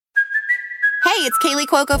it's Kaylee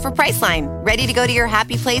Cuoco for Priceline. Ready to go to your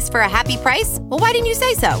happy place for a happy price? Well, why didn't you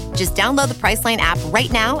say so? Just download the Priceline app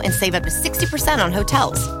right now and save up to 60% on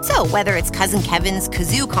hotels. So whether it's Cousin Kevin's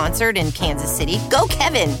Kazoo Concert in Kansas City, go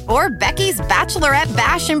Kevin, or Becky's Bachelorette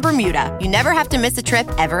Bash in Bermuda, you never have to miss a trip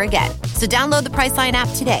ever again. So download the Priceline app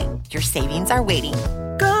today. Your savings are waiting.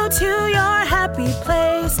 Go to your happy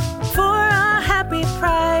place for a happy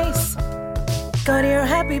price. Go to your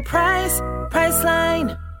happy price,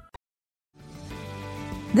 Priceline.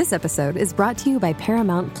 This episode is brought to you by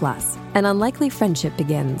Paramount Plus. An unlikely friendship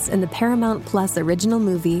begins in the Paramount Plus original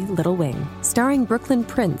movie Little Wing, starring Brooklyn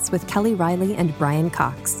Prince with Kelly Riley and Brian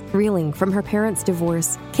Cox. Reeling from her parents'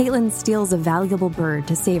 divorce, Caitlin steals a valuable bird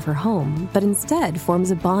to save her home, but instead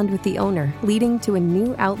forms a bond with the owner, leading to a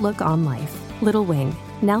new outlook on life. Little Wing,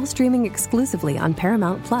 now streaming exclusively on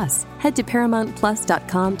Paramount Plus. Head to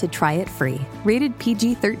ParamountPlus.com to try it free. Rated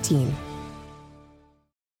PG-13.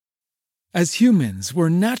 As humans, we're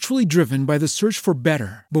naturally driven by the search for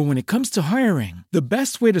better. But when it comes to hiring, the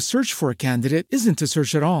best way to search for a candidate isn't to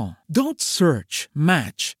search at all. Don't search,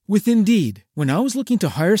 match with Indeed. When I was looking to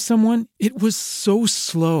hire someone, it was so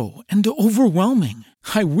slow and overwhelming.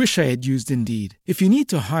 I wish I had used Indeed. If you need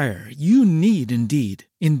to hire, you need Indeed.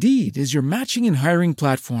 Indeed is your matching and hiring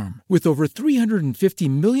platform with over 350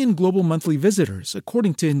 million global monthly visitors,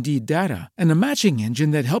 according to Indeed data, and a matching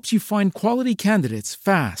engine that helps you find quality candidates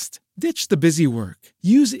fast. Ditch the busy work.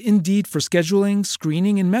 Use Indeed for scheduling,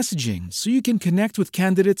 screening, and messaging so you can connect with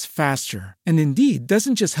candidates faster. And Indeed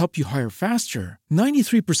doesn't just help you hire faster.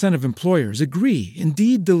 93% of employers agree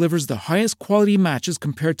Indeed delivers the highest quality matches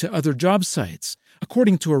compared to other job sites,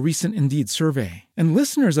 according to a recent Indeed survey. And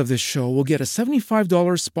listeners of this show will get a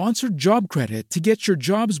 $75 sponsored job credit to get your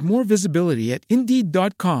jobs more visibility at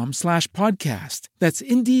Indeed.com/podcast. That's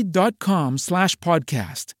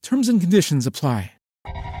Indeed.com/podcast. Terms and conditions apply.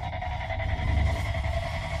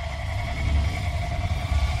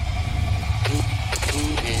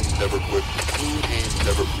 Never quit.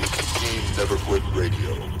 Never quit. Never quit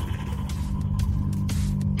radio.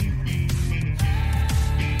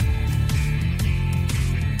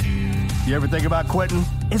 You ever think about quitting?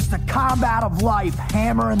 It's the combat of life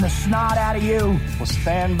hammering the snot out of you. Well,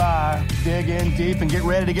 stand by, dig in deep, and get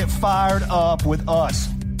ready to get fired up with us.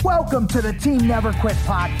 Welcome to the Team Never Quit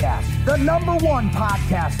podcast, the #1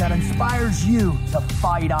 podcast that inspires you to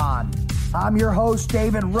fight on. I'm your host,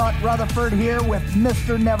 David Rutherford, here with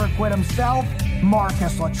Mr. Never Quit himself,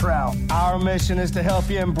 Marcus Luttrell. Our mission is to help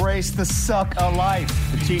you embrace the suck of life,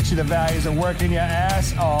 to teach you the values of working your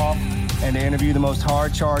ass off, and to interview the most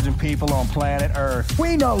hard-charging people on planet Earth.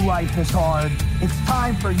 We know life is hard. It's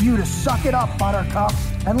time for you to suck it up, Buttercup,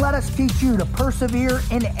 and let us teach you to persevere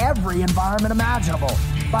in every environment imaginable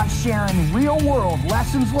by sharing real-world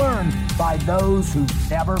lessons learned by those who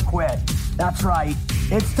never quit. That's right.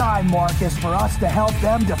 It's time, Marcus, for us to help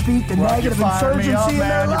them defeat the negative insurgency in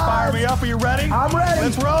their lives. You fire me up. Are you ready? I'm ready.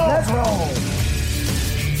 Let's roll. Let's roll.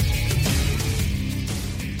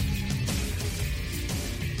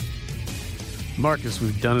 Marcus,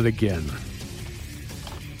 we've done it again.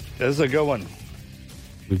 This is a good one.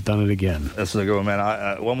 We've done it again. This is a good one,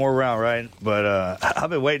 man. One more round, right? But I've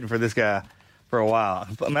been waiting for this guy for a while.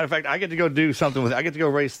 Matter of fact, I get to go do something with. I get to go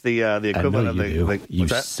race the equivalent of the you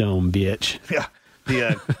son bitch.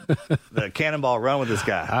 Yeah, the cannonball run with this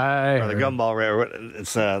guy, or the gumball run.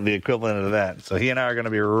 It's the equivalent of that. So he and I are going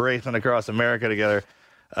to be racing across America together,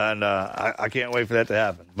 and I can't wait for that to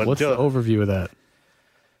happen. But what's the overview of that?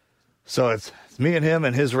 So it's me and him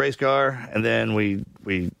and his race car, and then we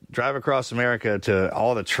drive across America to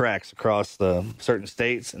all the tracks across the certain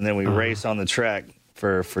states, and then we race on the track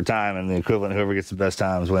for time, and the equivalent, whoever gets the best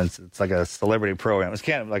times wins. It's like a celebrity program. It's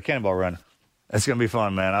like Cannonball Run. It's going to be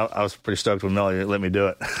fun, man. I was pretty stoked when Melody let me do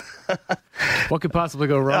it. What could possibly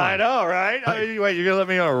go wrong? I know, right? Wait, you're going to let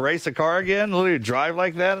me race a car again? Literally drive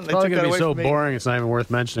like that? It's probably going to be so boring it's not even worth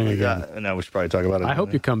mentioning again. No, we should probably talk about it. I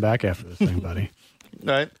hope you come back after this thing, buddy.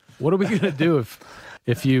 Right. What are we going to do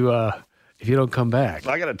if you don't come back?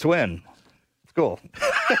 I got a twin. It's cool.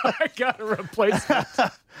 I got a replacement.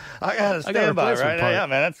 I got a standby, right? Part. Yeah,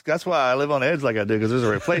 man. That's why I live on the edge like I do, because there's a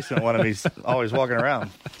replacement one of me always walking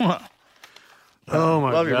around. Oh, my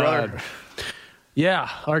God. Love you, brother. Yeah,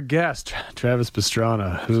 our guest, Travis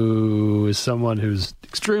Pastrana, who is someone who's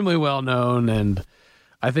extremely well known, and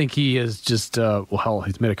I think he is just,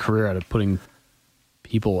 he's made a career out of putting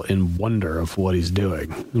people in wonder of what he's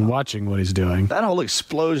doing and watching what he's doing. That whole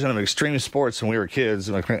explosion of extreme sports when we were kids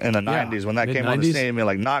in the 90s, when that came on the scene,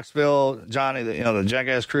 like Knoxville, Johnny, the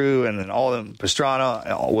Jackass crew, and then all the Pastrana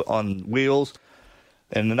on wheels,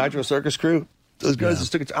 and the Nitro Circus crew. Those guys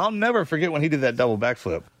just took it. I'll never forget when he did that double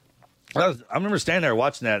backflip. I remember standing there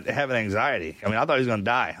watching that, having anxiety. I mean, I thought he was going to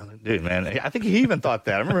die. I was like, dude, man, I think he even thought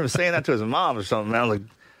that. I remember him saying that to his mom or something. Man, I was like,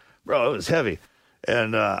 bro, it was heavy.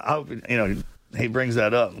 And I hope, he brings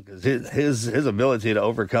that up because his ability to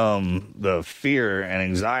overcome the fear and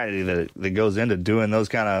anxiety that goes into doing those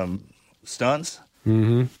kind of stunts.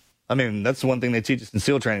 Mm-hmm. I mean, that's the one thing they teach us in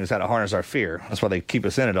SEAL training is how to harness our fear. That's why they keep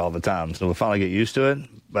us in it all the time. So we'll finally get used to it.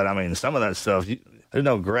 But I mean, some of that stuff, there's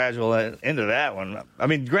no gradual into that one. I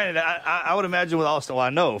mean, granted, I would imagine with Austin, well, I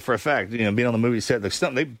know for a fact, being on the movie set, the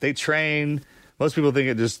stuff they train. Most people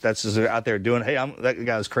think that's just out there doing, hey, that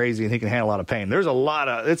guy's crazy and he can handle a lot of pain. There's a lot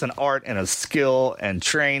of, it's an art and a skill and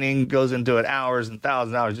training goes into it, hours and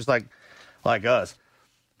thousands of hours, just like us.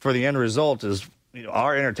 For the end result is,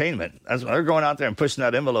 our entertainment. They're going out there and pushing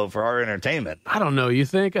that envelope for our entertainment. I don't know. You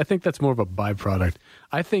think? I think that's more of a byproduct.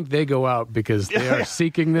 I think they go out because they are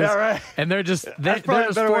seeking this, right. And they're just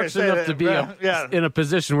fortunate enough to be in a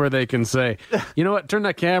position where they can say, you know what, turn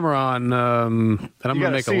that camera on, and I'm going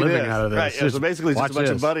to make a living out of this. Right. So basically, just a bunch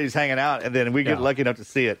of buddies hanging out, and then we get lucky enough to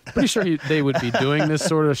see it. Pretty sure they would be doing this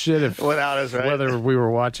sort of shit without us, right? Whether we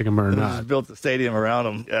were watching them or not. Just built the stadium around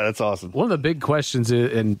them. Yeah, that's awesome. One of the big questions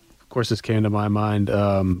and of course, this came to my mind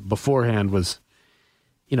beforehand was,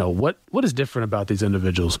 what is different about these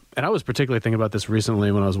individuals? And I was particularly thinking about this recently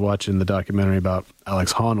when I was watching the documentary about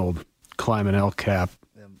Alex Honnold climbing El Cap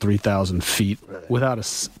 3,000 feet without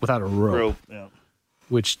a rope,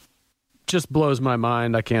 which just blows my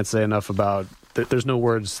mind. I can't say enough about. There's no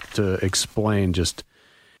words to explain. Just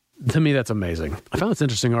to me, that's amazing. I found this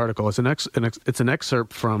interesting article. It's an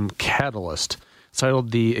excerpt from Catalyst. It's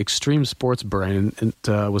titled The Extreme Sports Brain. It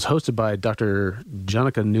was hosted by Dr.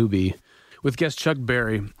 Jonica Newby with guest Chuck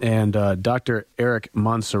Berry and Dr. Eric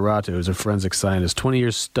Monserrato, who's a forensic scientist. 20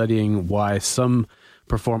 years studying why some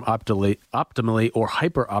perform optimally or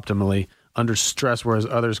hyper-optimally under stress, whereas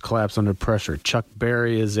others collapse under pressure. Chuck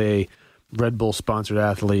Berry is a Red Bull-sponsored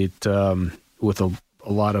athlete with a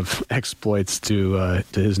lot of exploits to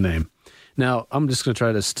his name. Now, I'm just going to try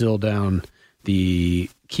to distill down the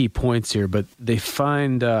key points here, but they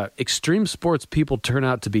find extreme sports people turn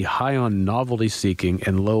out to be high on novelty seeking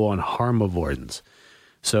and low on harm avoidance.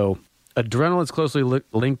 So adrenaline is closely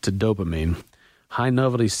linked to dopamine. High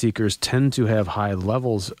novelty seekers tend to have high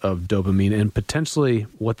levels of dopamine, and potentially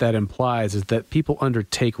what that implies is that people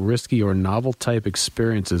undertake risky or novel type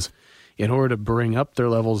experiences in order to bring up their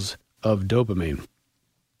levels of dopamine.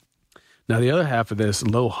 Now, the other half of this,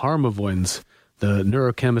 low harm avoidance, the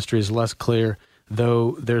neurochemistry is less clear,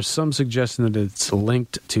 though there's some suggestion that it's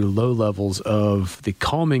linked to low levels of the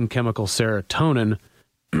calming chemical serotonin,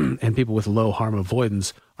 and people with low harm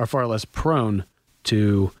avoidance are far less prone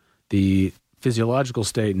to the physiological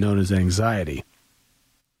state known as anxiety.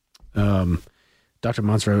 Dr.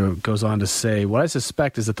 Monserrato goes on to say, what I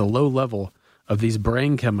suspect is that the low level of these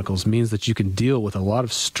brain chemicals means that you can deal with a lot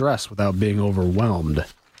of stress without being overwhelmed.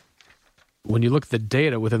 When you look at the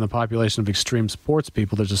data within the population of extreme sports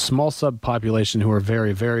people, there's a small subpopulation who are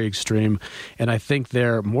very, very extreme, and I think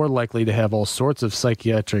they're more likely to have all sorts of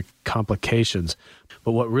psychiatric complications.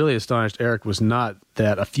 But what really astonished Eric was not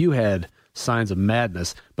that a few had signs of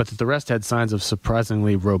madness, but that the rest had signs of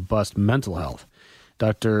surprisingly robust mental health.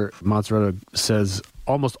 Dr. Monserrato says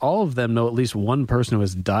almost all of them know at least one person who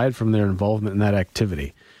has died from their involvement in that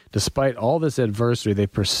activity. Despite all this adversity, they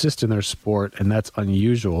persist in their sport, and that's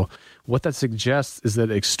unusual. What that suggests is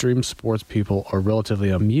that extreme sports people are relatively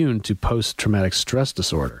immune to post-traumatic stress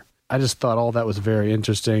disorder. I just thought all that was very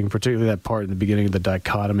interesting, particularly that part in the beginning of the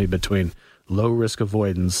dichotomy between low-risk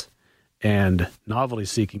avoidance and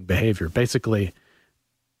novelty-seeking behavior. Basically,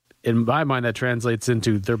 in my mind, that translates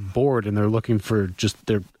into they're bored and they're looking for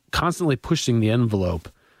they're constantly pushing the envelope,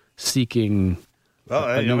 seeking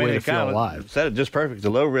a new way to feel alive. Said it just perfect. The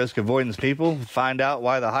low-risk avoidance people find out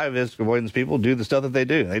why the high-risk avoidance people do the stuff that they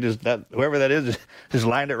do. They whoever that is, just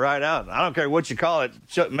lined it right out. I don't care what you call it.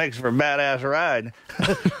 It makes for a badass ride.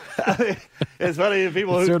 It's funny,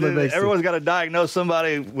 people everyone's got to diagnose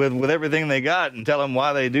somebody with everything they got and tell them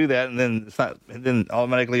why they do that, and then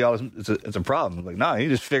automatically it's a problem. Like, no, you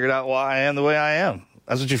just figured out why I am the way I am.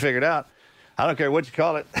 That's what you figured out. I don't care what you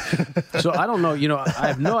call it. So I don't know. I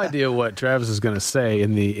have no idea what Travis is going to say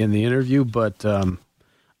in the interview, but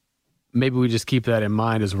maybe we just keep that in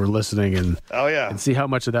mind as we're listening and see how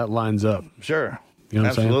much of that lines up. Sure. You know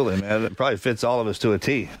what Absolutely, I'm saying? Man. It probably fits all of us to a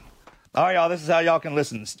T. All right, y'all, this is how y'all can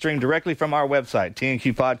listen. Stream directly from our website,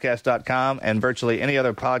 tnqpodcast.com, and virtually any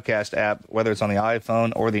other podcast app, whether it's on the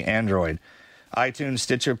iPhone or the Android. iTunes,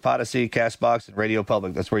 Stitcher, Podyssey, CastBox, and Radio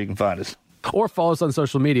Public. That's where you can find us. Or follow us on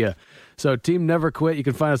social media. So Team Never Quit, you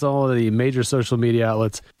can find us on all of the major social media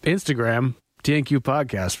outlets. Instagram, TNQ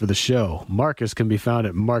podcast for the show. Marcus can be found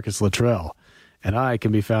at Marcus Luttrell, and I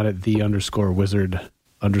can be found at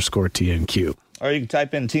 _wizard_TNQ. Or you can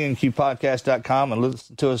type in tnqpodcast.com and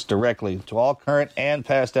listen to us directly to all current and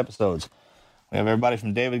past episodes. We have everybody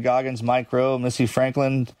from David Goggins, Mike Rowe, Missy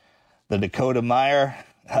Franklin, the Dakota Meyer,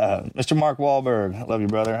 Mr. Mark Wahlberg, love you,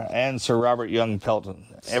 brother, and Sir Robert Young Pelton.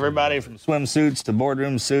 Everybody from swimsuits to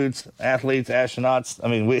boardroom suits, athletes, astronauts. I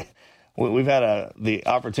mean, we've had the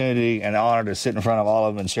opportunity and honor to sit in front of all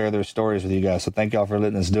of them and share their stories with you guys. So thank y'all for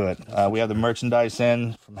letting us do it. We have the merchandise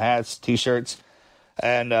in from hats, T-shirts,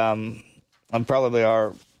 and I'm probably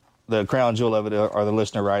the crown jewel of it are the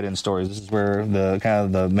listener write-in stories. This is where the kind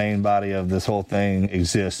of the main body of this whole thing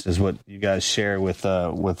exists, is what you guys share with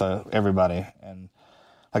everybody. And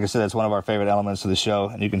like I said, that's one of our favorite elements of the show,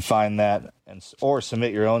 and you can find that or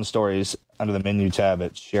submit your own stories under the menu tab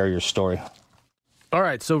at Share Your Story. All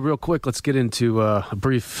right, so real quick, let's get into a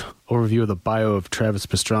brief overview of the bio of Travis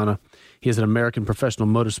Pastrana. He is an American professional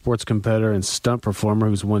motorsports competitor and stunt performer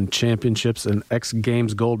who's won championships and X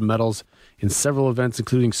Games gold medals in several events,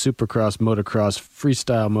 including Supercross, motocross,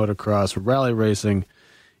 freestyle motocross, rally racing.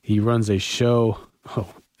 He runs a show.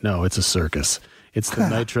 Oh, no, it's a circus. It's the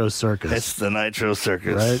Nitro Circus. It's the Nitro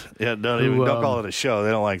Circus. Right? Yeah, don't call it a show.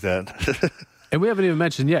 They don't like that. And we haven't even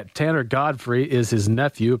mentioned yet, Tanner Godfrey is his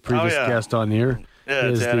nephew, a previous guest on here.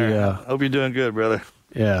 Yeah, Tanner. Hope you're doing good, brother.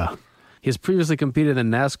 Yeah. He has previously competed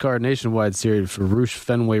in the NASCAR Nationwide Series for Roush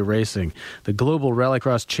Fenway Racing, the Global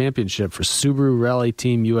Rallycross Championship for Subaru Rally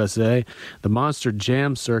Team USA, the Monster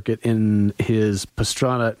Jam Circuit in his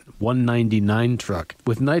Pastrana 199 truck.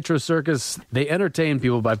 With Nitro Circus, they entertain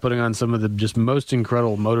people by putting on some of the just most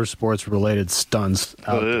incredible motorsports-related stunts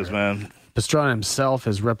out there. It is, man. Pastrana himself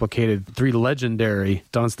has replicated 3 legendary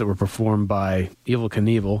stunts that were performed by Evel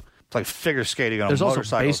Knievel. It's like figure skating on There's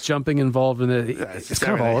motorcycles. also base jumping involved in it. It's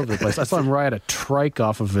kind of all over the place. I saw him ride a trike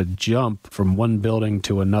off of a jump from one building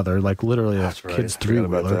to another, like literally a kid's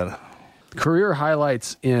three-wheeler. Career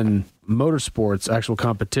highlights in motorsports, actual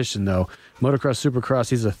competition, though. Motocross, Supercross,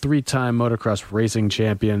 he's a 3-time motocross racing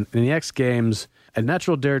champion. In the X Games, a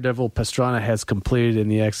natural daredevil Pastrana has completed in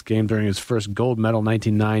the X Games during his first gold medal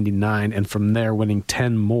 1999, and from there winning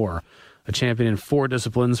 10 more. A champion in 4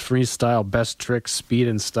 disciplines: freestyle, best tricks, speed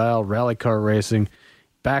and style, rally car racing,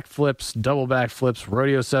 backflips, double backflips,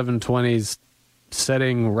 rodeo 720s,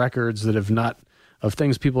 setting records that of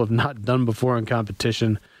things people have not done before in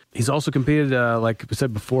competition. He's also competed, like we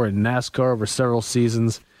said before, in NASCAR over several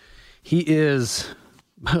seasons. He is,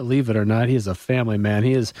 believe it or not, he is a family man.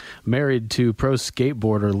 He is married to pro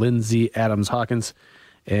skateboarder Lindsay Adams Hawkins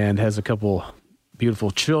and has a couple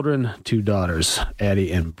beautiful children, 2 daughters,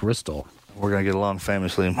 Addie and Bristol. We're going to get along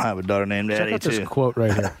famously. I have a daughter named Addie, too. Check out this quote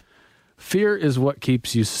right here. Fear is what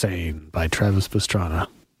keeps you sane, by Travis Pastrana.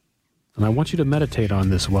 And I want you to meditate on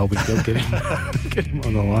this while we go get him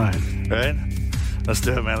on the line. Right? Let's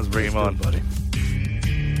do it, man. Let's bring him on, buddy.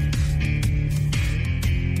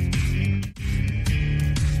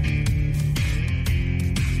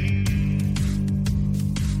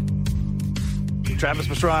 Travis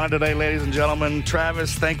Pastrana today, ladies and gentlemen.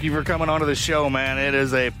 Travis, thank you for coming on to the show, man. It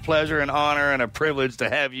is a pleasure and honor and a privilege to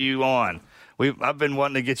have you on. I've been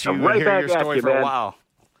wanting to get you to hear your story for a while.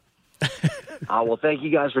 Well, thank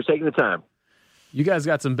you guys for taking the time. You guys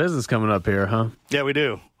got some business coming up here, huh? Yeah, we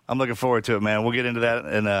do. I'm looking forward to it, man. We'll get into that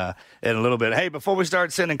in a little bit. Hey, before we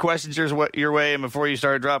start sending questions your way and before you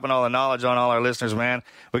start dropping all the knowledge on all our listeners, man,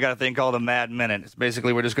 we got a thing called a Mad Minute. It's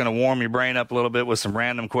basically we're just going to warm your brain up a little bit with some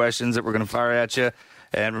random questions that we're going to fire at you.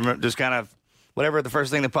 And remember, just kind of whatever the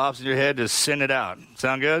first thing that pops in your head, just send it out.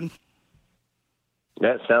 Sound good?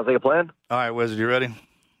 That sounds like a plan. All right, Wizard, you ready?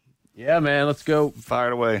 Yeah, man. Let's go. Fire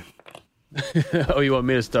it away. Oh, you want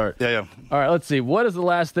me to start? Yeah. All right, let's see. What is the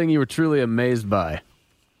last thing you were truly amazed by?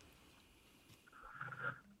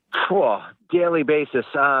 Cool. Daily basis.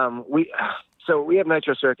 We have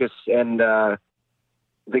Nitro Circus, and the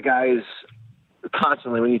guys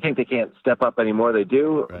constantly, when you think they can't step up anymore, they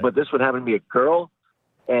do. Right. But this would happen to be a girl,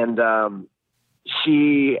 and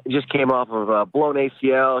she just came off of a blown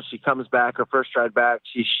ACL. She comes back, her first ride back.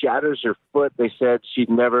 She shatters her foot. They said she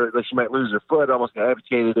might lose her foot, almost got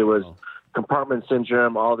amputated. It was compartment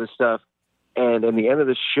syndrome, all this stuff. And in the end of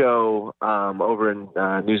the show over in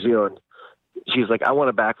New Zealand, she's like, I want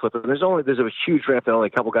a backflip. And there's a huge ramp that only a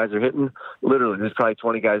couple guys are hitting. Literally, there's probably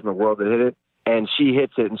 20 guys in the world that hit it. And she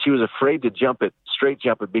hits it, and she was afraid to straight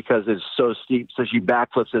jump it because it's so steep. So she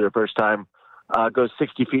backflips it her first time, goes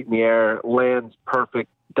 60 feet in the air, lands perfect,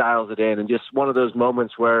 dials it in. And just one of those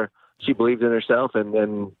moments where she believed in herself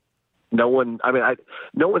and no one's going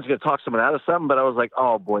to talk someone out of something, but I was like,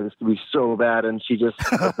 oh boy, this could be so bad. And she just,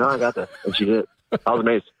 no, I got this. And she did. I was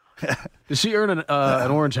amazed. Did she earn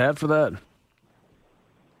an orange hat for that?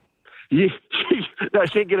 Yeah, no,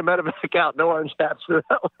 she didn't get a medevac out. No orange hats for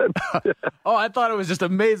that one. Oh, I thought it was just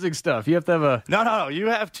amazing stuff. You have to have a... No. You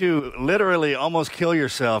have to literally almost kill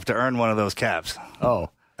yourself to earn one of those caps. Oh.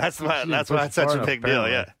 That's why it's such a big deal,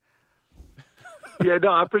 yeah. Yeah, no,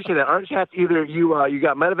 I appreciate that. Orange hats, either you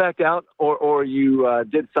got medevaced out or you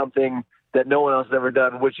did something that no one else has ever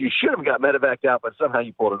done, which you should have got medevaced out, but somehow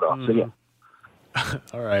you pulled it off. So, yeah.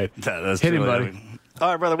 All right. That's hit him, buddy. All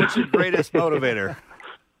right, brother, what's your greatest motivator?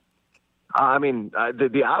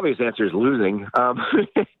 The obvious answer is losing. I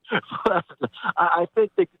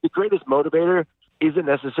think the greatest motivator isn't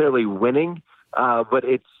necessarily winning, but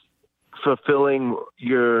it's fulfilling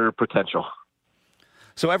your potential.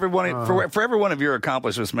 So for every one of your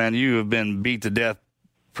accomplishments, man, you have been beat to death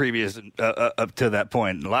previous up to that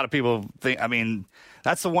point. A lot of people think,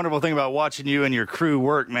 that's the wonderful thing about watching you and your crew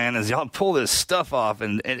work, man, is y'all pull this stuff off.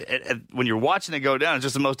 And when you're watching it go down, it's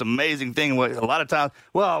just the most amazing thing. A lot of times,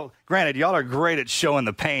 well, granted, y'all are great at showing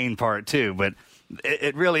the pain part too, but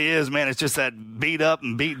it really is, man. It's just that beat up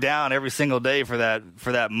and beat down every single day for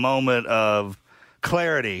that moment of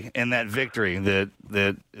clarity and that victory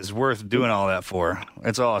that is worth doing all that for.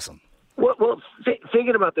 It's awesome. Well,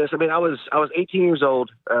 thinking about this, I was 18 years old,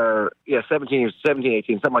 17,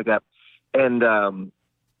 18, something like that. And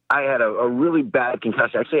I had a really bad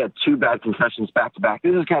concussion. Actually, I had 2 bad concussions back to back.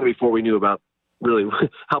 This is kind of before we knew about really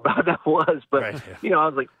how bad that was. But, right, yeah. I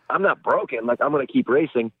was like, I'm not broken. Like, I'm going to keep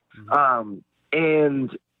racing. Mm-hmm.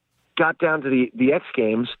 And got down to the X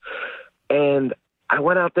Games. And I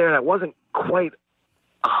went out there, and I wasn't quite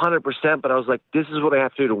 100%, but I was like, this is what I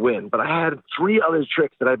have to do to win. But I had 3 other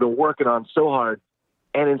tricks that I've been working on so hard.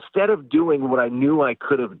 And instead of doing what I knew I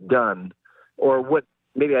could have done, or what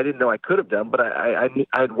maybe I didn't know I could have done, but I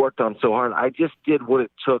had worked on so hard, I just did what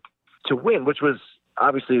it took to win, which was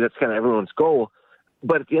obviously that's kind of everyone's goal.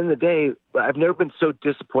 But at the end of the day, I've never been so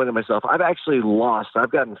disappointed in myself. I've actually lost.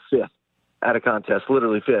 I've gotten 5th at a contest,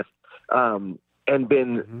 literally 5th, and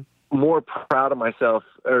been more proud of myself,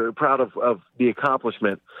 or proud of the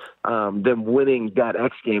accomplishment than winning that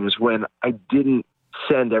X Games when I didn't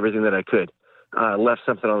send everything that I could, left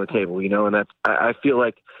something on the table, and that's, I feel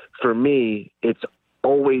like for me, it's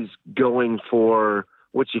always going for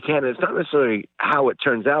what you can. It's not necessarily how it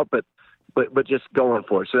turns out, but just going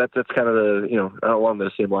for it. So that's kind of along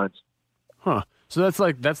those same lines. Huh. So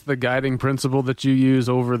that's the guiding principle that you use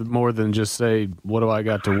over more than just say, what do I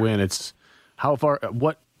got to win? It's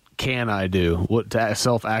what can I do? What to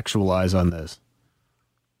self-actualize on this?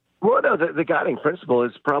 Well, no, the guiding principle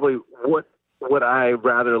is probably what would I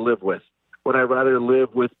rather live with? Would I rather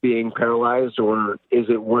live with being paralyzed, or is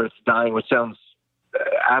it worth dying, which sounds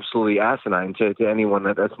absolutely asinine to anyone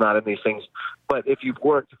that's not in these things. But if you've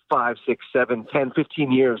worked 5, 6, 7, 10,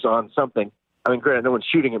 15 years on something, granted, no one's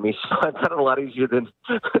shooting at me, so I've done it a lot easier than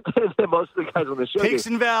most of the guys on the show. Peaks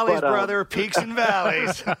and valleys, brother, peaks and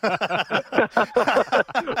valleys. But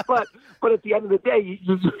at the end of the day,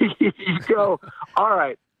 you go, all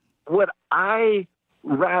right, would I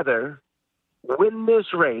rather win this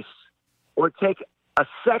race or take a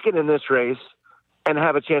second in this race and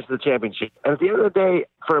have a chance at the championship? And at the end of the day,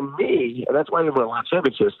 for me, and that's why I didn't win a lot of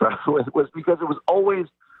championships, was because it was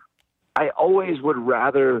I always would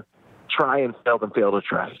rather try and fail than fail to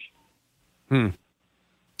try.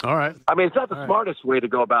 All right. It's not the smartest way to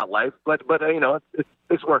go about life, but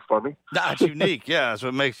it's worked for me. Nah, it's unique. Yeah, that's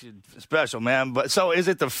what makes you special, man. But so is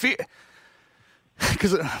it the fear?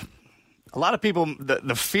 Because a lot of people,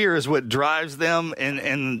 the fear is what drives them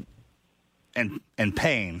and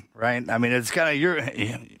pain, right? It's kind of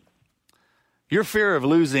your fear of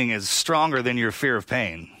losing is stronger than your fear of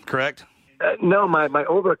pain, correct? No, my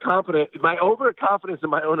overconfidence in my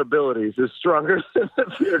own abilities is stronger than the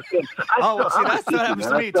fear. That's what happens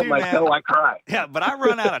to me too, man. I cry. Yeah, but I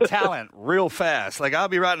run out of talent real fast. Like I'll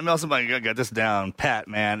be right in the middle of somebody, I got this down pat,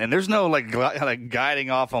 man, and there's no like guiding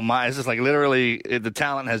off on mine. It's just like literally the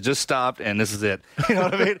talent has just stopped, and this is it. You know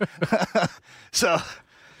what I mean? So.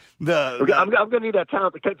 I'm going to need that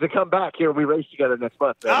talent to come back here when we race together next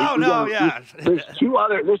month. Man. There's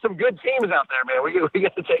some good teams out there, man. We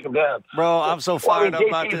got to take them down. Bro, I'm so fired up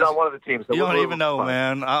about JT's this. on one of the teams. So you don't even know,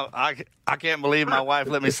 man. I can't believe my wife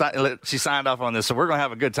let me she signed off on this, so we're going to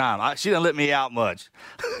have a good time. She didn't let me out much.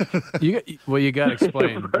 You got to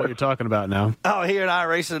explain what you're talking about now. Oh, he and I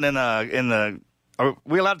racing in the. Are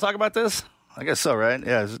we allowed to talk about this? I guess so, right?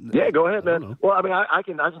 Yeah. Yeah, go ahead, man. Well, I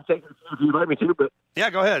can take it if you'd like me to, but yeah,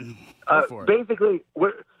 go ahead. Basically,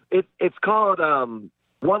 it's called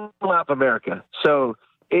One Lap America. So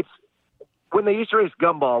it's when they used to race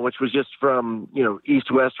Gumball, which was just from, east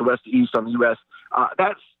to west or west to east on the U.S.,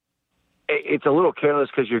 it's a little careless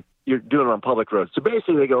because you're doing it on public roads. So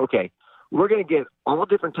basically they go, okay, we're going to get all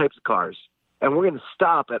different types of cars, and we're going to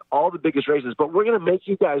stop at all the biggest races, but we're going to make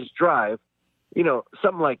you guys drive,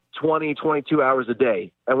 something like 20, 22 hours a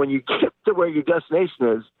day. And when you get to where your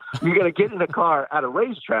destination is, you're going to get in a car at a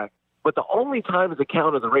racetrack, but the only time is the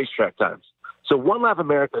count of the racetrack times. So One Lap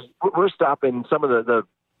America, we're stopping some of the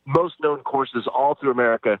most known courses all through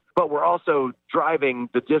America, but we're also driving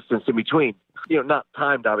the distance in between. Not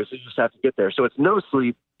timed, obviously, you just have to get there. So it's no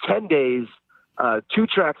sleep, 10 days, 2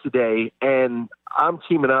 tracks a day, and I'm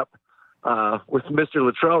teaming up with Mr.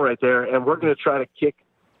 Luttrell right there, and we're going to try to kick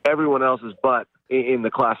everyone else's butt in the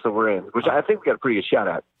class that we're in, which I think we got a pretty good shot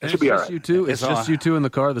at. It should be all right. It's just you two in the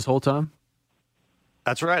car this whole time?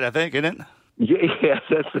 That's right, I think, isn't it? Yeah,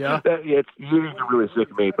 it's really sick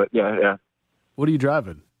of me, but yeah. What are you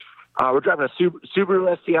driving? We're driving a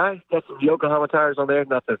Subaru STI. Got some Yokohama tires on there.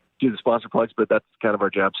 Not to do the sponsor plugs, but that's kind of our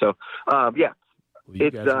job. So, yeah. Well,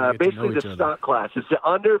 it's basically the stock class. It's the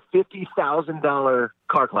under $50,000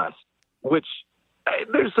 car class, which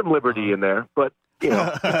there's some liberty in there, but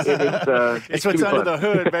it's what's under the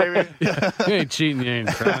hood, baby. You ain't cheating, you ain't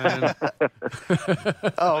trying.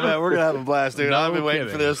 Oh man, we're gonna have a blast, dude. I've been waiting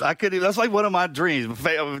for this. That's like one of my dreams.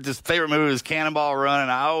 Just favorite movie is Cannonball Run,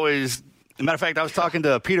 and I always. Matter of fact, I was talking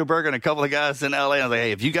to Peter Berger and a couple of guys in L.A. and I was like,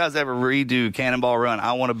 hey, if you guys ever redo Cannonball Run,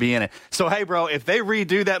 I want to be in it. So, hey, bro, if they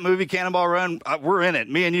redo that movie, Cannonball Run, we're in it.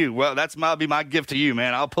 Me and you. Well, that's be my gift to you,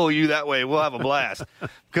 man. I'll pull you that way. We'll have a blast.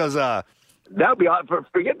 Because that would be awesome.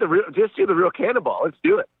 Forget just do the real Cannonball. Let's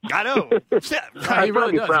do it. I know. He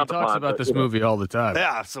really does. He talks about this movie all the time.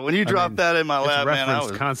 Yeah, so when you drop that in my lap, man, I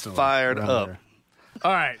was constantly fired up. There.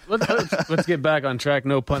 All right, let's get back on track,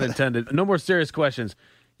 no pun intended. No more serious questions.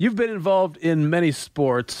 You've been involved in many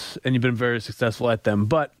sports, and you've been very successful at them.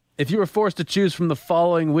 But if you were forced to choose from the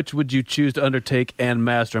following, which would you choose to undertake and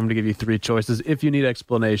master? I'm going to give you 3 choices. If you need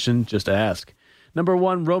explanation, just ask. Number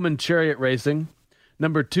 1, Roman chariot racing.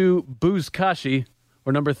 Number 2, buzkashi.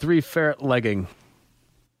 Or number 3, ferret legging.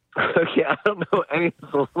 Okay, I don't know any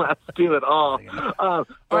of the last 2 at all. But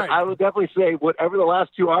right. I would definitely say whatever the last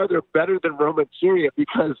 2 are, they're better than Roman chariot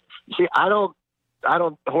because,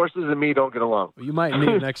 horses and me don't get along. Well, you might need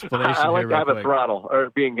an explanation. I like to have a throttle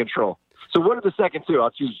or be in control. So what are the second 2?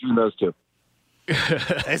 I'll choose between those 2.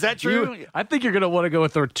 Is that true? I think you're going to want to go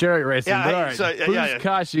with the chariot racing. Yeah, but all right.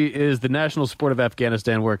 Buzkashi is the national sport of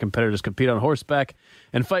Afghanistan where competitors compete on horseback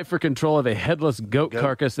and fight for control of a headless goat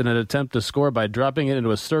carcass in an attempt to score by dropping it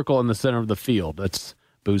into a circle in the center of the field. That's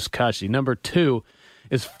buzkashi. Number 2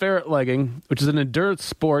 is ferret legging, which is an endurance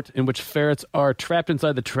sport in which ferrets are trapped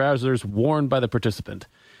inside the trousers worn by the participant.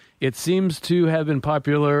 It seems to have been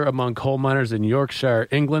popular among coal miners in Yorkshire,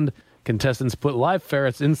 England. Contestants put live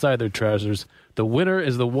ferrets inside their trousers. The winner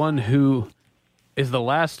is the one who is the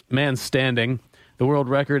last man standing. The world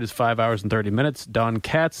record is 5 hours and 30 minutes. Don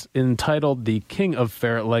Katz, entitled The King of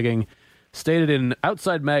Ferret Legging, stated in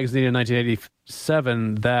Outside Magazine in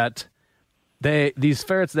 1987 that these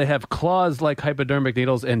ferrets, they have claws like hypodermic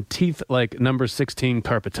needles and teeth like number 16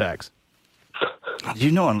 carpet tags.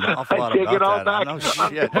 You know an awful lot about that. I know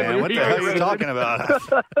shit, man. What the hell are you talking about?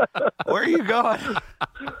 Where are you going?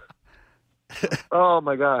 Oh,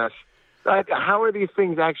 my gosh. How are these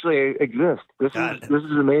things actually exist? This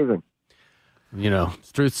is amazing.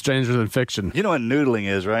 It's truth stranger than fiction. You know what noodling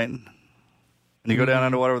is, right? When you go down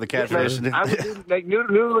underwater with a catfish.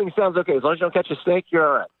 Noodling sounds okay. As long as you don't catch a snake, you're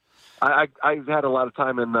all right. I've had a lot of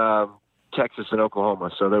time in Texas and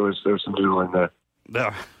Oklahoma, so there was some noodling there.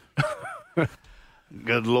 No.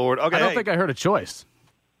 Good Lord. Okay. I don't think I heard a choice.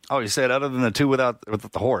 Oh, you said other than the 2 with the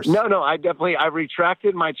horse. No, I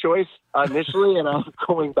retracted my choice initially, and I'm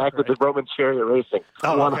going back with the Roman chariot racing.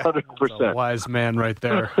 100%. Wise man right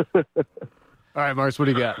there. All right, Mars, what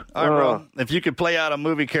do you got? All right, bro. If you could play out a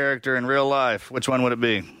movie character in real life, which one would it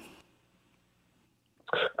be?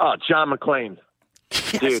 Oh, John McClane.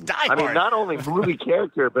 Yes, dude, Die Hard. I mean, not only movie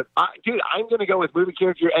character, but I'm going to go with movie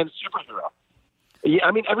character and superhero. Yeah,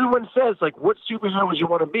 I mean, everyone says, like, what superhero would you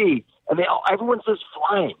want to be? And everyone says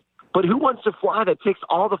flying. But who wants to fly that takes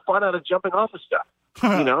all the fun out of jumping off of stuff?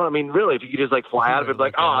 I mean, really, if you could just, like, fly out of it,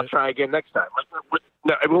 like, I'll try again next time.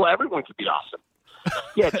 Everyone could be awesome.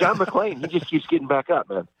 Yeah, John McClane, he just keeps getting back up,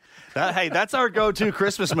 man. Hey, that's our go-to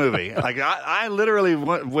Christmas movie. Like I literally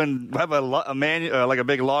have a manual, like a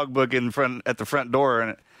big logbook at the front door,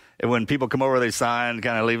 and when people come over, they sign,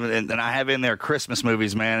 kind of leave it, and I have in there Christmas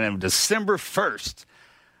movies, man. And December 1st,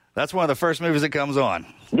 That's one of the first movies that comes on.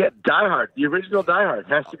 Yeah, Die Hard. The original Die Hard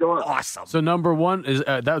has to go on. Awesome. So number one is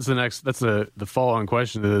that's the follow-on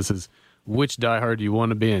question to this is which Die Hard do you want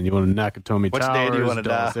to be in? You want to Nakatomi Which Towers, day do you want to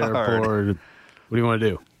Dulles Die Hard? Airport? What do you want to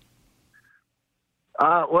do?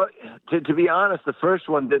 Well, to be honest, the first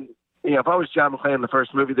one didn't. If I was John McClane in the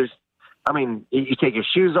first movie, you take your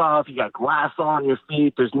shoes off, you got glass on your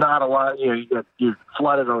feet. There's not a lot. You're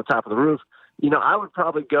flooded on the top of the roof. I would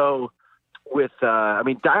probably go with.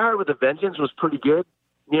 Die Hard with a Vengeance was pretty good.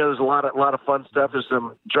 There's a lot of fun stuff. There's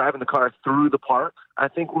some driving the car through the park, I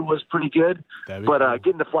think, was pretty good. But cool.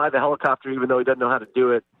 Getting to fly the helicopter, even though he doesn't know how to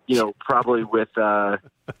do it, probably with the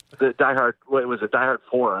Die Hard. What was it? Die Hard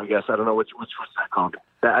 4, I guess. I don't know which was that called.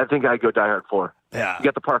 I think I'd go Die Hard 4. Yeah, you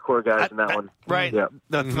got the parkour guys in that one, right? Yeah.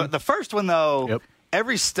 The first one though,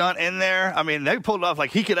 every stunt in there. I mean, they pulled it off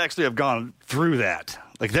like he could actually have gone through that.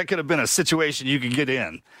 Like that could have been a situation you could get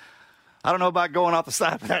in. I don't know about going off the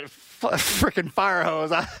side of that freaking fire hose.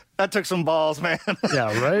 That took some balls, man.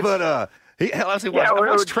 Yeah, right. But I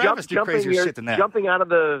watched Travis do crazier shit than that. Jumping out of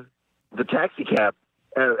the taxi cab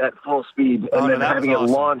at full speed and then having it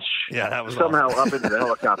launch that was somehow awesome. up into the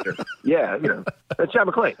helicopter. Yeah, that's John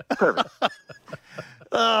McClane. Perfect.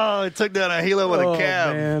 Oh, it took down a helo with a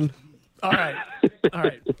cab. Man. All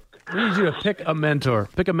right. We need you to pick a mentor.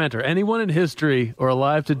 Pick a mentor. Anyone in history or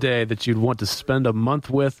alive today that you'd want to spend a month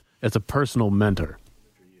with as a personal mentor.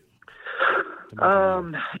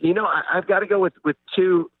 I've got to go with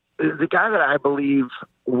two. The guy that I believe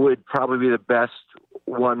would probably be the best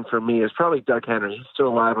one for me is probably Doug Henry. He's still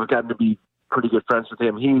alive. I've gotten to be pretty good friends with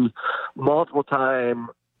him. He multiple-time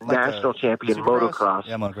national champion motocross.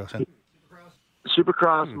 Yeah, motocross.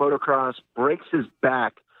 Supercross, motocross, breaks his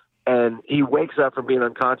back, and he wakes up from being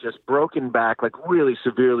unconscious, broken back, like really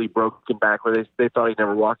severely broken back, where they thought he'd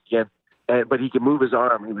never walk again. But he could move his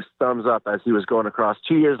arm. He was thumbs up as he was going across.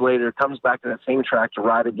 2 years later, comes back to that same track to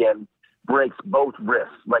ride again, breaks both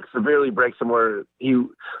wrists, like severely breaks them where he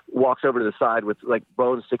walks over to the side with like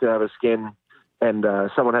bones sticking out of his skin, and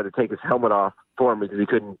someone had to take his helmet off for him because he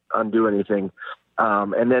couldn't undo anything.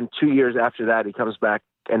 And then 2 years after that, he comes back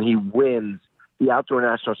and he wins the Outdoor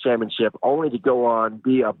National Championship, only to go on,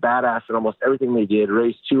 be a badass in almost everything they did,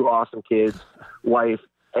 raise two awesome kids, wife,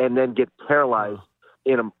 and then get paralyzed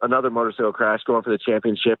in another motorcycle crash going for the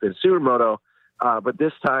championship in Supermoto. But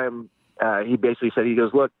this time he basically said, he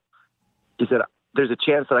goes, look, he said, there's a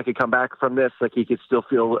chance that I could come back from this. Like he could still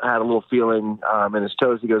had a little feeling in his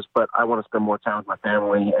toes. He goes, but I want to spend more time with my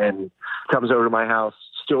family, and comes over to my house,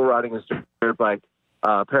 still riding his dirt bike,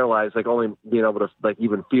 paralyzed, like only being able to like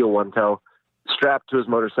even feel one toe, strapped to his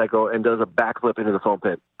motorcycle, and does a backflip into the foam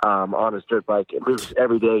pit on his dirt bike. It moves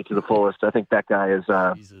every day to the fullest. I think that guy is,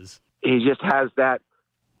 he just has that,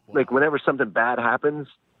 like whenever something bad happens,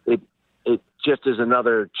 it just is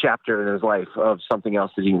another chapter in his life of something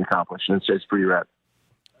else that he can accomplish. And it's just pretty rad.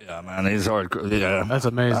 Yeah, man, he's hard. Yeah, that's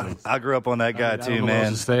amazing. I grew up on that guy too,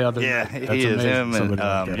 man. Yeah, he is. Him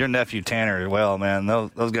and your nephew Tanner as well, man.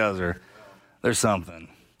 Those guys they're something.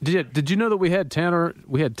 Did you know that we had Tanner?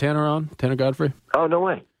 We had Tanner on, Tanner Godfrey. Oh, no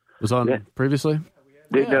way. Was on previously.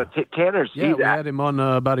 No, Tanner's. Yeah, we had him on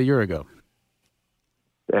about a year ago.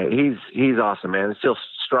 Yeah, he's awesome, man. Still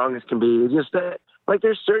strong as can be. It's just like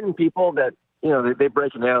there's certain people that they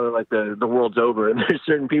break it down like the world's over, and there's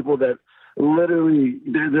certain people that literally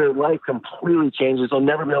their life completely changes. They'll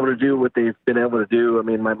never be able to do what they've been able to do. I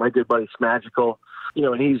mean, my good buddy Smagical,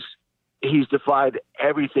 and he's defied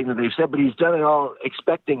everything that they've said, but he's done it all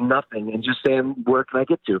expecting nothing and just saying, where can I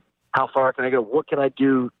get to? How far can I go? What can I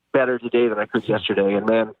do better today than I could yesterday? And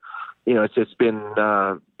man, it's been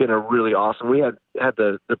a really awesome. We had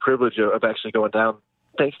the privilege of actually going down,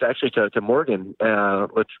 thanks to Morgan,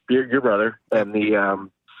 which your brother, and the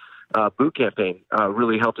boot campaign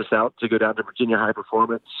really helped us out to go down to Virginia High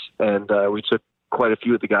Performance, and we took quite a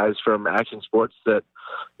few of the guys from action sports that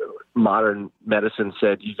modern medicine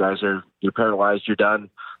said, you're paralyzed, you're done,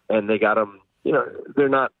 and they got them. They're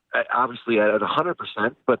not obviously at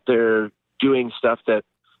 100%, but they're doing stuff that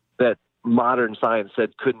modern science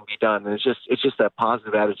said couldn't be done. And it's just that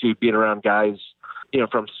positive attitude, being around guys,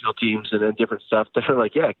 from SEAL teams and then different stuff that are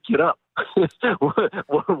like, yeah, get up. Why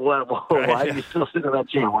are you still sitting in that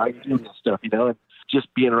chair? Why are you doing this stuff? And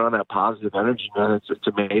just being around that positive energy, man, it's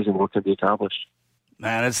amazing what can be accomplished.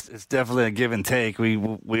 Man, it's definitely a give and take.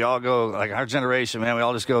 We all go, like our generation, man, we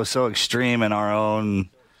all just go so extreme in our own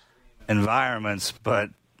environments, but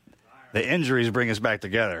the injuries bring us back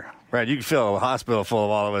together. Right? You can fill a hospital full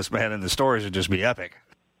of all of us, man, and the stories would just be epic.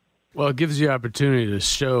 Well, it gives you opportunity to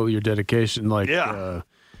show your dedication. Like,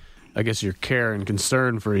 I guess, your care and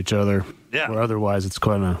concern for each other. Yeah. Or otherwise, it's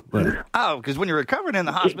kind of. Oh, because when you're recovering in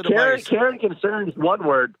the hospital, care and concern is one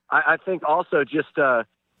word. I think also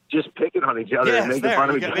just picking on each other and making fun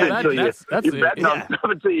of each other until you're betting on stuff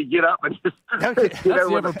until you get up and just that's the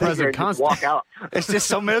ever-present constant. Walk out. It's just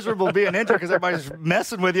so miserable being injured because everybody's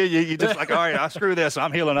messing with you. You just like, all right, I'll screw this.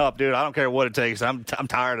 I'm healing up, dude. I don't care what it takes. I'm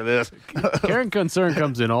tired of this. Care and concern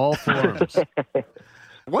comes in all forms.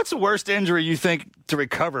 What's the worst injury you think to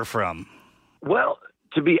recover from? Well,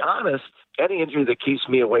 to be honest, any injury that keeps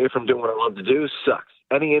me away from doing what I love to do sucks.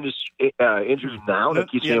 Any injury now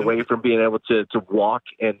that keeps me away from being able to walk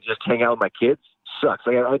and just hang out with my kids sucks.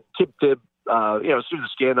 Like I tipped, through the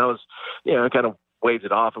skin. I was, kind of waved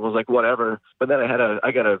it off and was like, whatever. But then at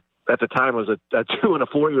the time, it was a 2 and a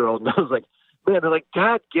 4-year-old. And I was like, man, they're like,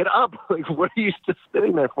 Dad, get up. Like, what are you just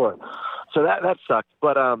sitting there for? So that sucked.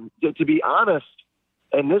 But to be honest,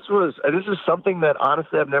 and this is something that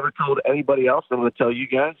honestly I've never told anybody else. I'm going to tell you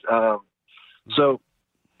guys. So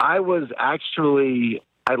I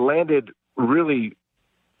landed really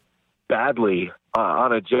badly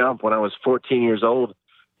on a jump when I was 14 years old,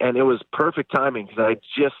 and it was perfect timing because I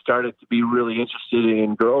just started to be really interested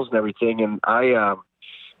in girls and everything, and I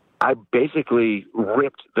basically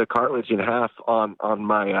ripped the cartilage in half on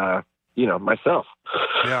my myself.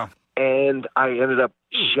 Yeah. And I ended up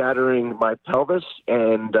shattering my pelvis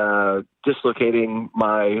and dislocating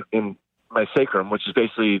my sacrum, which is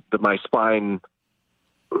basically my spine.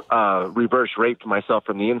 Reverse raped myself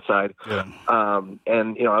from the inside. Yeah.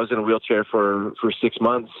 And I was in a wheelchair for 6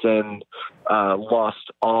 months and lost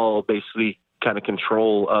all basically kind of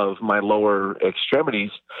control of my lower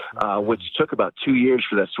extremities, which took about 2 years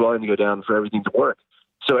for that swelling to go down, for everything to work.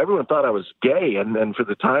 So everyone thought I was gay. And for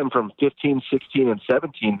the time from 15, 16, and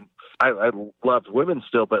 17, I loved women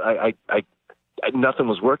still, but I nothing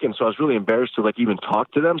was working. So I was really embarrassed to even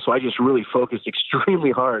talk to them. So I just really focused extremely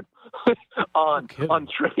hard on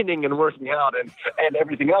training and working out and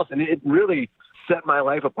everything else. And it really set my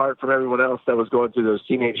life apart from everyone else that was going through those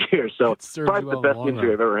teenage years. So it's probably the best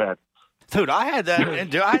injury I've ever had. Dude, I had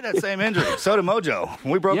that same injury. So did Mojo.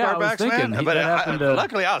 We broke our backs, man. But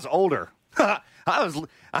luckily I was older.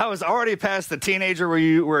 I was already past the teenager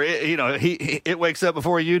where it wakes up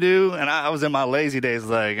before you do, and I was in my lazy days.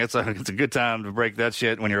 Like it's a good time to break that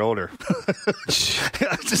shit when you're older.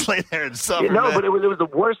 Just lay there and suffer. But it was the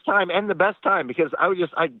worst time and the best time because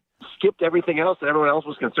I skipped everything else that everyone else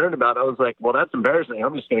was concerned about. I was like, well, that's embarrassing.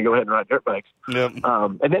 I'm just going to go ahead and ride dirt bikes. Yep.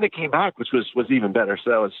 And then it came back, which was even better.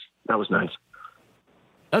 So that was nice.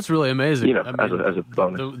 That's really amazing. As a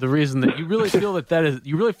bonus. The reason that you really feel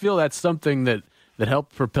you really feel that's something that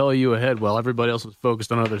helped propel you ahead while everybody else was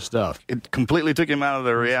focused on other stuff. It completely took him out of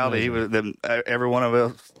the reality every one of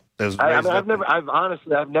us.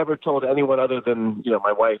 I've never told anyone other than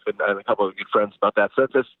my wife and a couple of good friends about that. So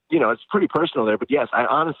it's pretty personal there. But yes, I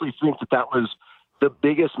honestly think that was the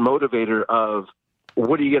biggest motivator of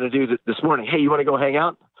what are you going to do this morning? Hey, you want to go hang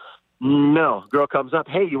out? No. Girl comes up.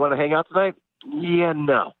 Hey, you want to hang out tonight? Yeah,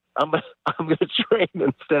 no. I'm going to train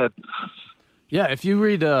instead. Yeah, if you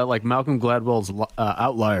read like Malcolm Gladwell's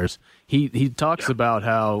Outliers, he talks about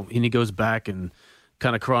how he goes back and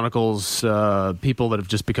kind of chronicles people that have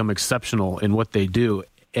just become exceptional in what they do,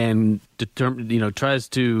 and tries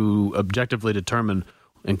to objectively determine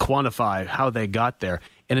and quantify how they got there.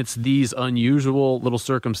 And it's these unusual little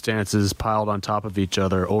circumstances piled on top of each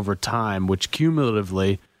other over time, which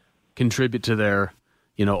cumulatively contribute to their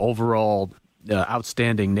overall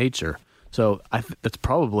outstanding nature. So that's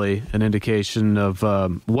probably an indication of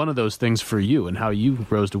one of those things for you and how you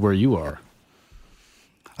rose to where you are.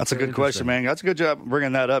 That's a good question, man. That's a good job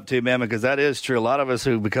bringing that up, too, man, because that is true. A lot of us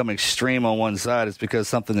who become extreme on one side, it's because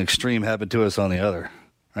something extreme happened to us on the other.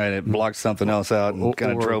 Right? It blocked something else out and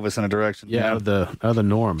kind of drove us in a direction. Yeah, out of the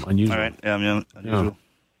norm. Unusual. All right. Yeah, unusual. Yeah.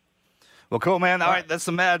 Well, cool, man. All right, that's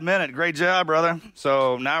the Mad Minute. Great job, brother.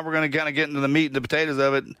 So now we're going to kind of get into the meat and the potatoes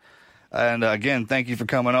of it. And, again, thank you for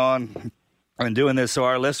coming on and doing this. So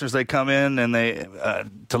our listeners, they come in and they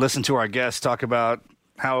to listen to our guests talk about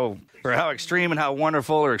how extreme and how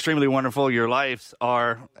wonderful or extremely wonderful your lives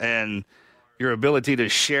are and your ability to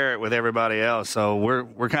share it with everybody else. So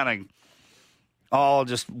we're kind of all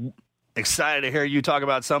just excited to hear you talk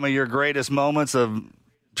about some of your greatest moments of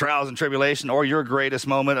trials and tribulation or your greatest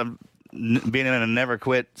moment of being in a never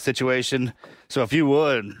quit situation. So if you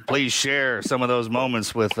would, please share some of those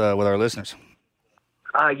moments with our listeners.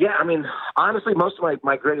 Yeah, I mean, honestly, most of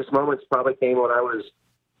my greatest moments probably came when I was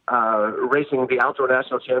racing the Outdoor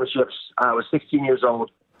National Championships. I was 16 years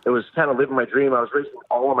old. It was kind of living my dream. I was racing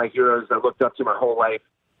all of my heroes I looked up to my whole life.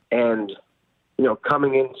 And,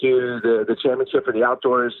 coming into the championship for the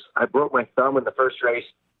outdoors, I broke my thumb in the first race,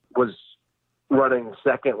 was running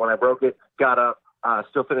second when I broke it, got up,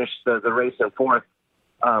 still finished the race in fourth,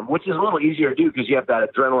 which is a little easier to do because you have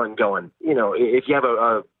that adrenaline going. If you have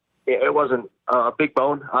it wasn't a big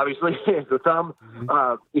bone, obviously, the thumb,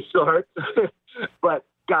 it still hurts, but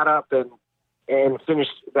got up and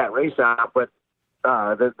finished that race out. But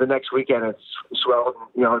the next weekend it's swelled,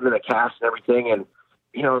 and then a cast and everything. And,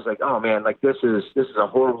 I was like, oh man, like this is a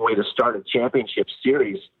horrible way to start a championship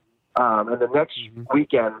series. And the next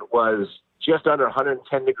weekend was just under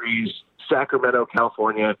 110 degrees, Sacramento,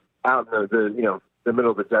 California, out in the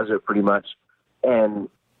middle of the desert pretty much. And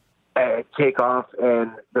take off,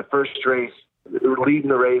 and the first race, leading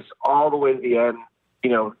the race all the way to the end,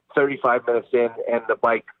 35 minutes in, and the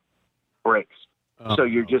bike breaks. So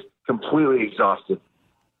you're just completely exhausted.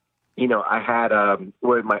 I had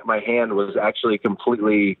where my hand was actually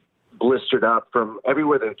completely blistered up from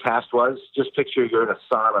everywhere the cast was. Just picture you're in a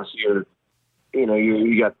sauna, so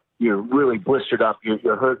you're really blistered up.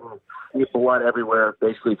 You're hurting, you have blood everywhere,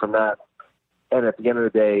 basically from that. And at the end of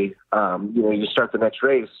the day, you start the next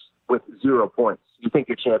race with 0 points. You think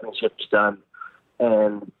your championship's done,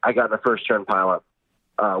 and I got in the first turn pileup,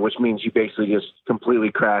 which means you basically just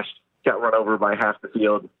completely crashed, got run over by half the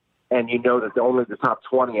field, and that only the top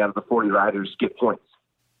 20 out of the 40 riders get points.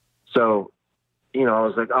 So, I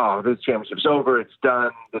was like, oh, this championship's over, it's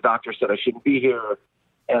done. The doctor said I shouldn't be here,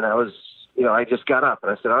 and I was, I just got up,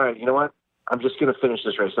 and I said, all right, you know what? I'm just going to finish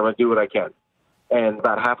this race. I'm going to do what I can. And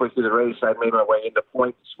about halfway through the race, I made my way into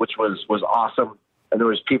points, which was awesome. And there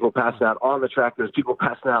was people passing out on the track. There was people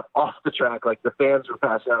passing out off the track. Like the fans were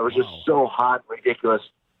passing out. It was just so hot and ridiculous.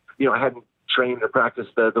 I hadn't trained or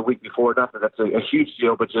practiced the week before. Not that that's a huge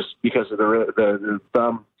deal, but just because of the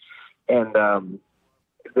thumb and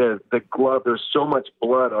the glove. There was so much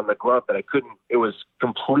blood on the glove that I couldn't. It was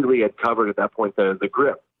completely covered at that point, the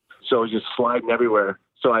grip. So it was just sliding everywhere.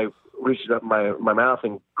 So I reached up my mouth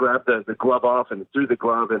and grabbed the glove off and threw the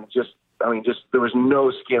glove, and just there was no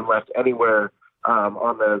skin left anywhere.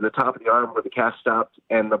 On the top of the arm where the cast stopped,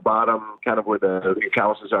 and the bottom kind of where your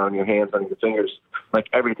calluses are on your hands, on your fingers, like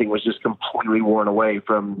everything was just completely worn away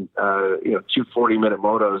from 2 40-minute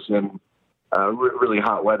motos in really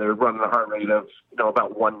hot weather, running a heart rate of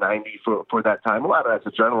about 190 for that time. A lot of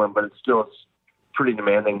that's adrenaline, but it's pretty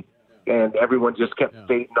demanding. And everyone just kept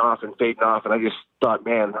fading off, and I just thought,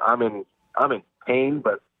 man, I'm in pain,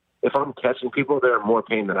 but if I'm catching people, they're in more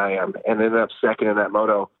pain than I am. And ended up second in that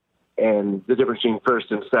moto. And the difference between first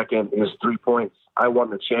and second is 3 points. I won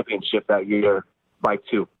the championship that year by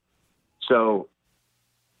 2. So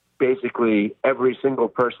basically every single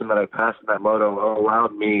person that I passed in that moto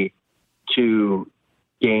allowed me to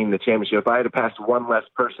gain the championship. If I had passed one less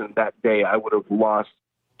person that day, I would have lost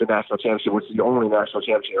the national championship, which is the only national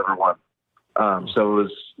championship I ever won. So it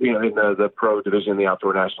was, in the pro division, the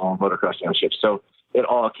outdoor national motocross championship. So it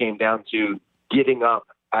all came down to getting up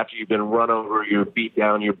after you've been run over, you're beat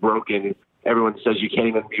down, you're broken. Everyone says you can't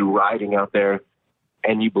even be riding out there,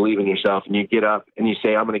 and you believe in yourself, and you get up and you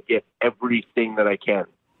say, I'm going to get everything that I can.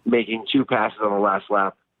 Making 2 passes on the last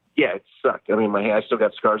lap. Yeah, it sucked. I still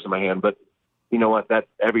got scars in my hand, but you know what? That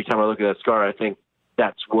every time I look at that scar, I think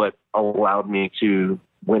that's what allowed me to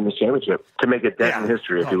win the championship, to make a dent in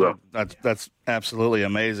history, if you will. That's absolutely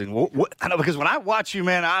amazing. I know, because when I watch you,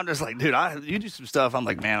 man, I'm just like, dude, you do some stuff. I'm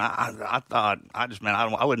like, man, I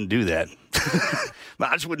wouldn't do that.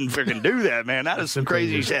 I just wouldn't freaking do that, man. That is some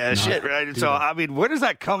crazy shit, right? So, where does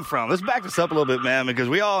that come from? Let's back this up a little bit, man, because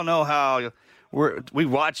we all know how we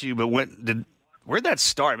watch you, but where'd that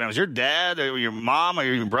start, man? Was your dad or your mom or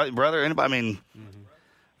your brother, anybody?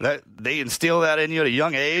 That they instill that in you at a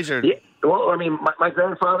young age, or? Yeah. Well, my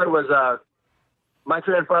grandfather was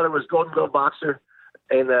Golden Glove boxer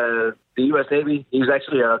in the U.S. Navy. He was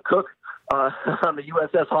actually a cook on the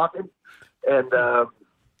USS Hawken, and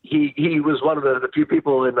he was one of the few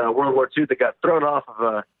people in World War II that got thrown off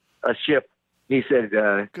of a ship. He said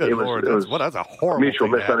it was that's a horrible mutual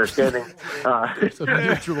misunderstanding. It's a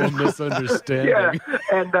mutual misunderstanding. Yeah,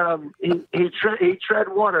 and he tread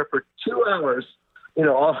water for 2 hours.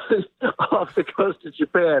 Off the coast of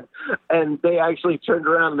Japan, and they actually turned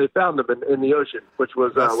around and they found them in the ocean, which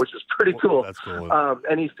was pretty cool. That's cool.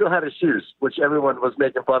 And he still had his shoes, which everyone was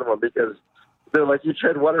making fun of him because they're like, you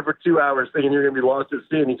tread water for 2 hours thinking you're going to be lost at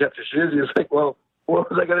sea, and you kept your shoes. He was like, well, what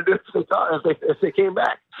was I going to do if they came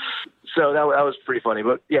back? So that was pretty funny.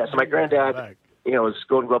 But yeah, so my granddad, was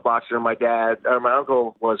Golden Glove boxer. My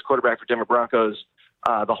uncle was quarterback for Denver Broncos.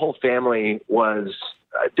 The whole family was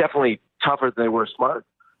definitely tougher than they were smart,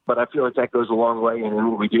 but I feel like that goes a long way in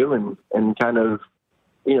what we do and kind of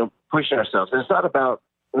pushing ourselves. And it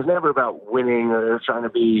was never about winning or trying to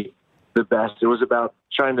be the best. It was about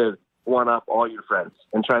trying to one up all your friends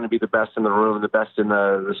and trying to be the best in the room, the best in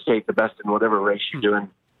the state, the best in whatever race you're doing.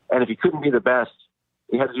 And if you couldn't be the best,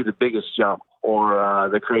 you had to do the biggest jump or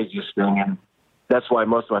the craziest thing. And that's why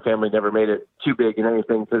most of my family never made it too big in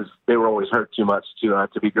anything, because they were always hurt too much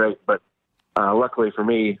to be great. But luckily for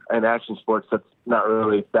me, in action sports, that's not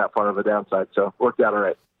really that far of a downside. So it worked out all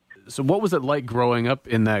right. So what was it like growing up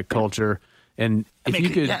in that culture? And if you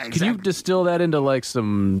could, can you distill that into like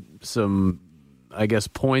some, I guess,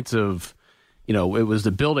 points of, it was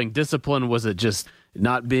the building discipline. Was it just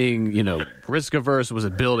not being, risk averse? Was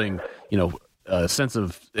it building, a sense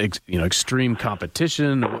of, extreme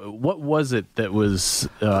competition? What was it that was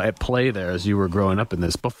at play there as you were growing up in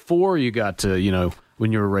this before you got to,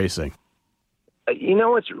 when you were racing?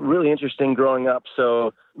 What's really interesting growing up.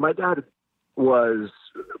 So my dad was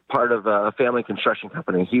part of a family construction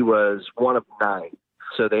company. He was one of 9.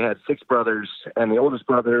 So they had 6 brothers, and the oldest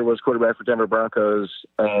brother was quarterback for Denver Broncos,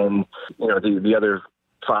 and the other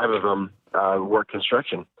 5 of them worked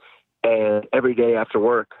construction. And every day after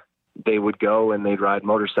work, they would go and they'd ride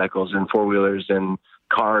motorcycles and 4-wheelers and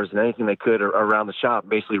cars and anything they could around the shop,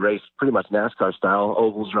 basically race pretty much NASCAR style,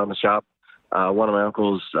 ovals around the shop. One of my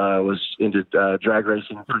uncles was into drag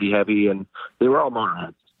racing pretty heavy, and they were all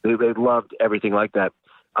motorheads. They loved everything like that.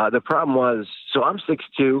 The problem was, so I'm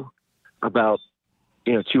 6'2", about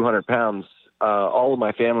 200 pounds. All of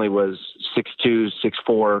my family was 6'2",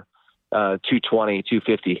 6'4", 220,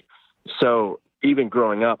 250. So even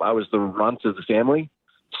growing up, I was the runt of the family.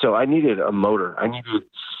 So I needed a motor. I needed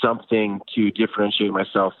something to differentiate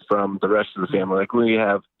myself from the rest of the family. Like when we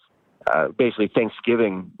have basically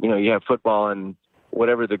Thanksgiving, you have football, and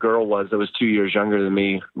whatever the girl was that was 2 years younger than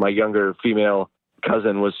me, my younger female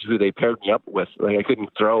cousin was who they paired me up with. Like I couldn't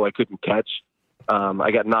throw, I couldn't catch.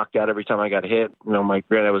 I got knocked out every time I got hit. My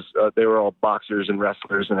granddad was, they were all boxers and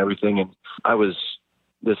wrestlers and everything. And I was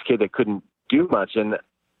this kid that couldn't do much.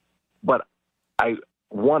 But I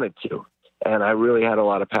wanted to, and I really had a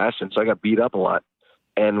lot of passion. So I got beat up a lot.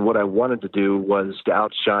 And what I wanted to do was to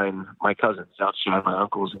outshine my cousins, outshine my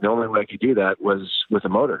uncles. And the only way I could do that was with a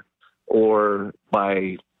motor, or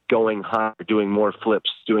by going higher, doing more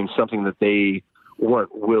flips, doing something that they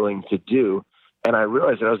weren't willing to do. And I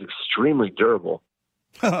realized that I was extremely durable.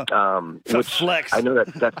 Which flex. I know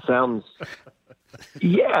that sounds,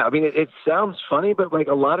 yeah, I mean, it sounds funny, but like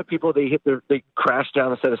a lot of people, they crash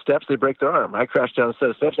down a set of steps, they break their arm. I crashed down a set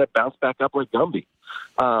of steps, I bounced back up like Gumby.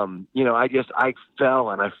 I fell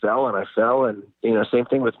and I fell and I fell. And, same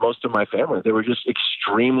thing with most of my family. They were just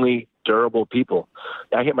extremely durable people.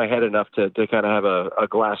 I hit my head enough to kind of have a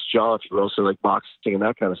glass jaw, if you will. So like boxing and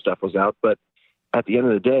that kind of stuff was out. But at the end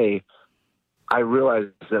of the day, I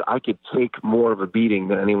realized that I could take more of a beating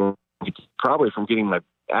than anyone, probably from getting my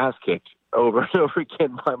ass kicked over and over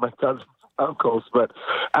again by my cousins and uncles. But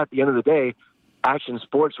at the end of the day, action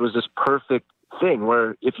sports was this perfect thing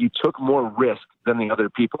where if you took more risk than the other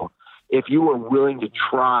people, if you were willing to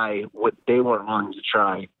try what they weren't willing to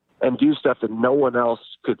try and do stuff that no one else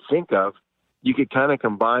could think of, you could kind of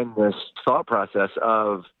combine this thought process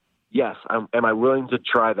of, yes, am I willing to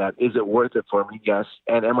try that? Is it worth it for me? Yes.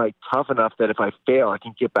 And am I tough enough that if I fail, I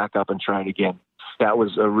can get back up and try it again? That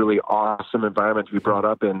was a really awesome environment to be brought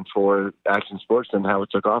up in for action sports and how it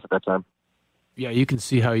took off at that time. Yeah, you can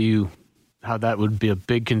see how that would be a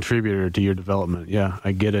big contributor to your development. Yeah,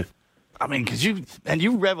 I get it. I mean, because you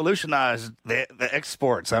revolutionized the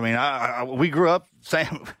exports. I mean, we grew up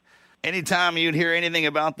saying anytime you'd hear anything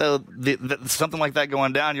about the something like that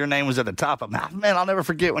going down, your name was at the top of it. Man, I'll never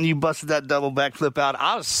forget when you busted that double backflip out.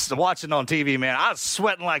 I was watching on TV, man. I was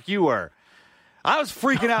sweating like you were. I was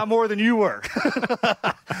freaking out more than you were. I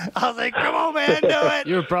was like, come on, man, do it.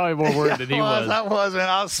 You were probably more worried than he was. I was, man.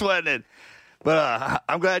 I was sweating it. But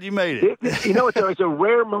I'm glad you made it. It's a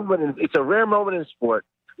rare moment. It's a rare moment in sport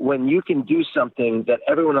when you can do something that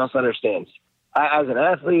everyone else understands. As an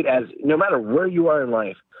athlete, no matter where you are in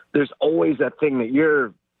life, there's always that thing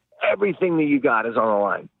that everything that you got is on the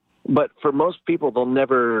line. But for most people, they'll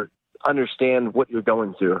never understand what you're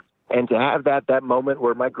going through. And to have that moment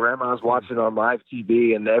where my grandma's watching on live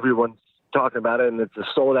TV and everyone's talking about it and it's a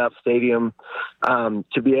sold out stadium,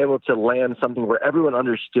 to be able to land something where everyone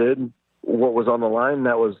understood what was on the line,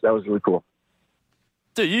 that was really cool.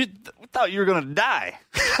 Dude, you thought you were going to die.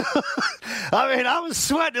 I mean, I was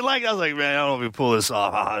sweating I was like, man, I don't know if we pull this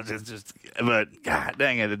off. But God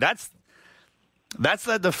dang it. That's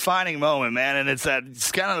that defining moment, man. And it's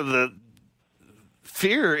kind of the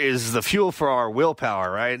fear is the fuel for our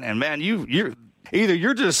willpower, right? And man,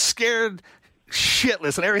 you're just scared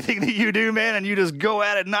shitless in everything that you do, man, and you just go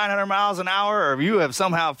at it 900 miles an hour, or if you have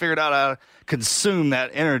somehow figured out how to consume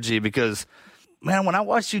that energy. Because, man, when I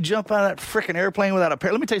watched you jump out of that freaking airplane without a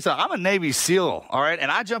parachute, let me tell you something. I'm a Navy SEAL, all right,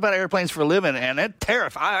 and I jump out of airplanes for a living, and it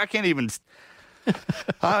terrifies. I can't even.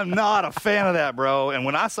 I'm not a fan of that, bro. And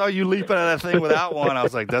when I saw you leap out of that thing without one, I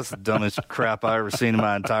was like, that's the dumbest crap I've ever seen in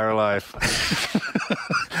my entire life.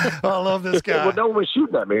 I love this guy. Well, no one was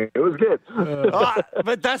shooting at me. It was good.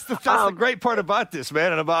 But that's the great part about this,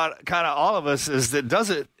 man, and about kind of all of us is that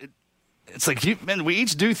it's like, we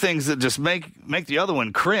each do things that just make the other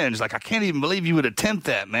one cringe. Like, I can't even believe you would attempt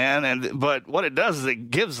that, man. But what it does is it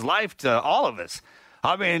gives life to all of us.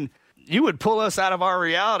 I mean, you would pull us out of our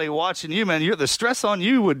reality watching you, man. The stress on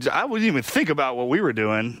you I wouldn't even think about what we were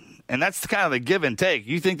doing. And that's kind of the give and take.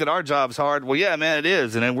 You think that our job's hard. Well, yeah, man, it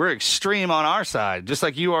is. And then we're extreme on our side, just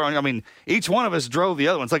like you are. I mean, each one of us drove the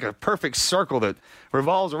other one. It's like a perfect circle that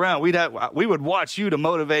revolves around. We would watch you to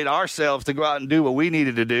motivate ourselves to go out and do what we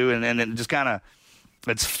needed to do. And it just kind of,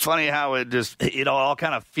 it's funny how it all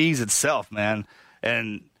kind of feeds itself, man.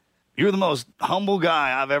 And you're the most humble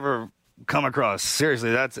guy I've ever come across.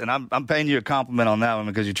 Seriously, and I'm paying you a compliment on that one,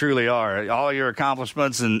 because you truly are. All your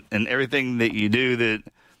accomplishments and everything that you do,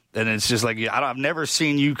 and it's just like, I've never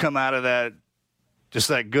seen you come out of that just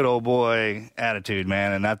that good old boy attitude,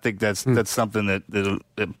 man. And I think that's something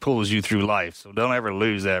that pulls you through life. So don't ever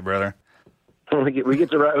lose that, brother. We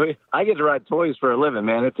get to ride. I get to ride toys for a living,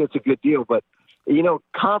 man. It's a good deal. But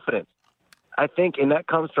confidence, I think, and that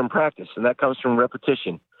comes from practice, and that comes from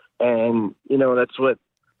repetition. And that's what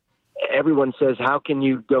everyone says. How can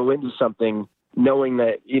you go into something knowing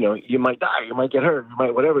that you might die, you might get hurt, you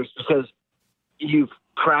might whatever? It's because you've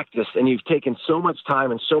practiced and you've taken so much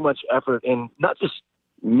time and so much effort, and not just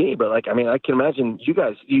me, but I can imagine you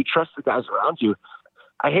guys, you trust the guys around you.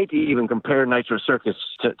 I hate to even compare Nitro Circus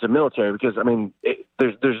to military, because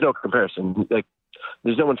there's no comparison. Like,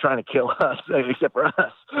 there's no one trying to kill us except for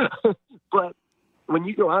us. But when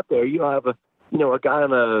you go out there, you have a guy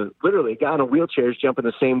on a wheelchair is jumping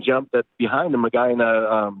the same jump that behind him, a guy in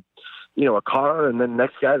a car, and then the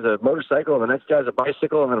next guy's a motorcycle, and the next guy's a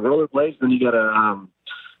bicycle, and then rollerblades, and then you got a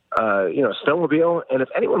snowmobile. And if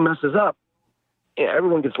anyone messes up,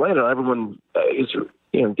 everyone gets landed on, everyone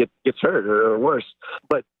gets hurt or worse.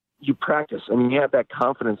 But you practice, and you have that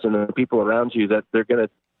confidence in the people around you that they're going to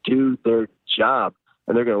do their job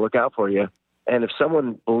and they're going to look out for you. And if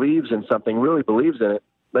someone believes in something, really believes in it,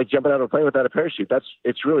 like jumping out of a plane without a parachute,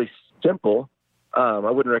 it's really simple. I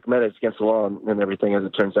wouldn't recommend it. It's against the law and everything, as it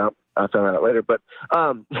turns out. I found that out later. But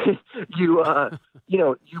you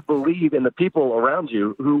believe in the people around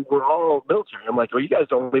you who were all military. I'm like, well, you guys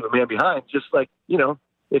don't leave a man behind. Just like,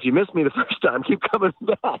 if you miss me the first time, keep coming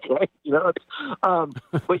back, right?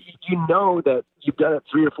 But you know that you've done it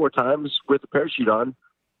 3 or 4 times with the parachute on,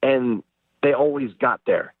 and they always got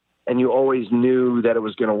there, and you always knew that it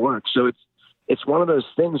was going to work. So it's one of those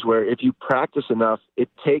things where if you practice enough, it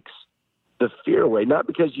takes the fear away, not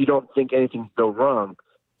because you don't think anything can go wrong,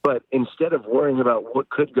 but instead of worrying about what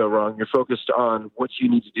could go wrong, you're focused on what you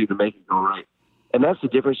need to do to make it go right. And that's the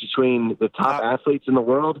difference between the top athletes in the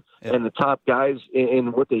world and the top guys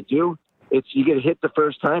in what they do. It's you get hit the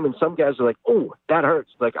first time, and some guys are like, oh, that hurts.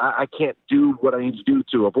 Like, I can't do what I need to do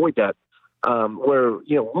to avoid that. Where,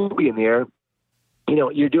 we'll be in the air,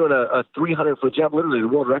 you're doing a 300-foot jump. Literally, the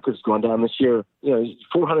world record's going down this year,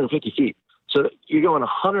 450 feet. So you're going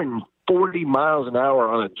 140 miles an hour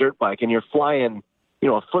on a dirt bike, and you're flying,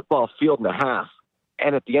 a football field and a half.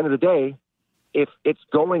 And at the end of the day, if it's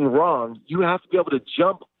going wrong, you have to be able to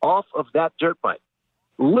jump off of that dirt bike.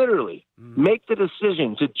 Literally, make the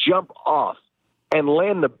decision to jump off and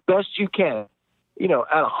land the best you can,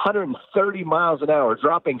 at 130 miles an hour,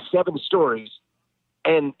 dropping 7 stories,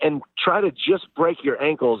 and try to just break your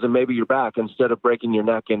ankles and maybe your back instead of breaking your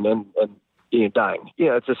neck and dying.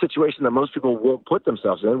 It's a situation that most people won't put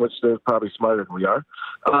themselves in, which they're probably smarter than we are.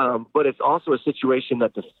 But it's also a situation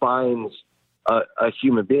that defines a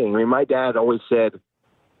human being. I mean, my dad always said,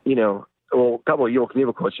 a couple of Evel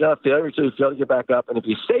Knievel quotes, failure to fail to get back up. And if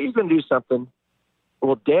you say you're going to do something,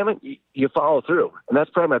 well, damn it, you follow through. And that's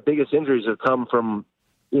probably my biggest injuries have come from,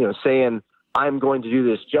 saying I'm going to do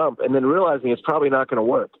this jump and then realizing it's probably not going to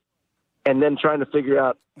work. And then trying to figure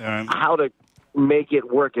out how to make it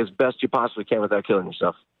work as best you possibly can without killing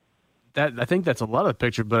yourself. I think that's a lot of the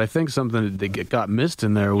picture, but I think something that got missed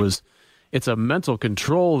in there was it's a mental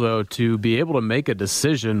control, though, to be able to make a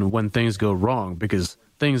decision when things go wrong, because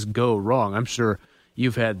things go wrong. I'm sure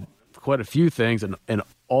you've had quite a few things and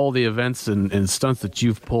all the events and stunts that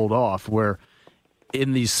you've pulled off where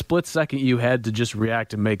in the split second you had to just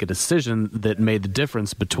react and make a decision that made the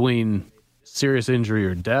difference between serious injury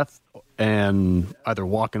or death, and either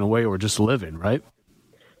walking away or just living, right?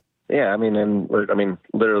 Yeah, I mean,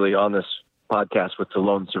 literally on this podcast with the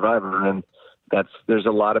lone survivor, and there's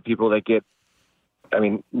a lot of people that get, I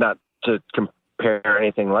mean, not to compare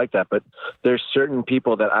anything like that, but there's certain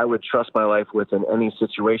people that I would trust my life with in any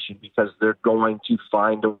situation because they're going to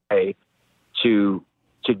find a way to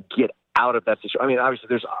get out of that situation. I mean, obviously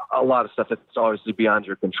there's a lot of stuff that's obviously beyond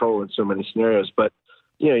your control in so many scenarios, but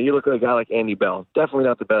you look at a guy like Andy Bell, definitely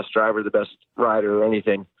not the best driver, the best rider or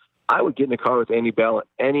anything. I would get in the car with Andy Bell at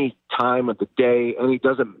any time of the day, and it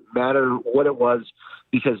doesn't matter what it was,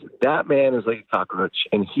 because that man is like a cockroach,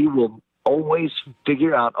 and he will always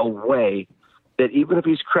figure out a way that even if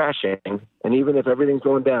he's crashing and even if everything's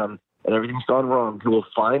going down and everything's gone wrong, he will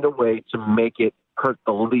find a way to make it hurt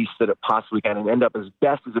the least that it possibly can and end up as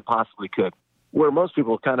best as it possibly could. Where most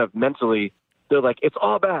people kind of mentally, they're like, it's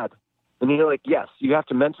all bad. And you're like, yes, you have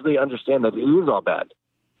to mentally understand that it is all bad.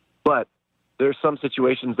 But there's some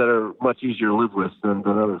situations that are much easier to live with than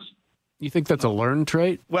others. You think that's a learned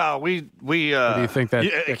trait? Well, we or do you think that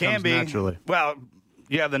it can be naturally? Well,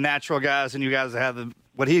 you have the natural guys, and you guys have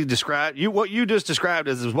what he described. What you just described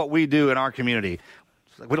is what we do in our community.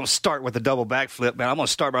 We don't start with a double backflip, man. I'm going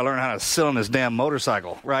to start by learning how to sit on this damn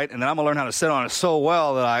motorcycle, right? And then I'm going to learn how to sit on it so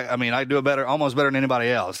well that I do it almost better than anybody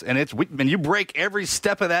else. And you break every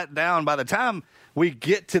step of that down. By the time we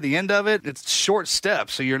get to the end of it, it's short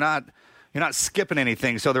steps, so you're not skipping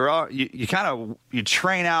anything. So you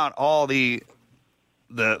train out all the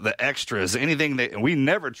extras, anything that we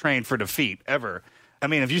never train for defeat ever. I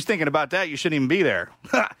mean, if you're thinking about that, you shouldn't even be there.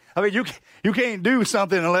 I mean, you can't do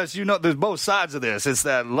something unless you know there's both sides of this. It's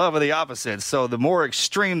that love of the opposites. So the more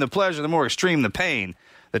extreme the pleasure, the more extreme the pain.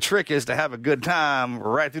 The trick is to have a good time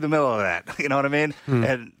right through the middle of that. You know what I mean?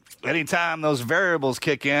 And anytime those variables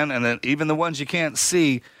kick in, and then even the ones you can't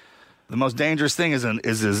see, the most dangerous thing is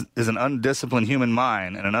an undisciplined human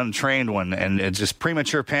mind and an untrained one. And it's just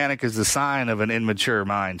premature panic is the sign of an immature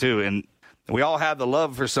mind too. And we all have the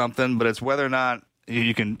love for something, but it's whether or not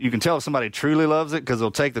you can tell if somebody truly loves it because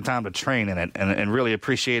they'll take the time to train in it and really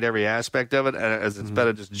appreciate every aspect of it, as it's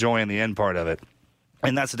better just enjoying the end part of it.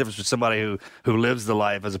 And that's the difference with somebody who lives the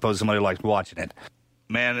life as opposed to somebody who likes watching it.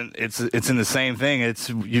 Man, it's in the same thing.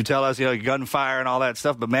 You tell us, gunfire and all that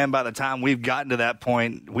stuff, but man, by the time we've gotten to that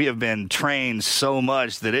point, we have been trained so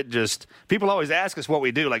much that people always ask us what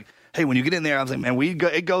we do. Like, hey, when you get in there, I was like, man,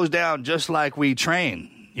 it goes down just like we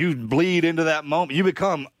train. You bleed into that moment. You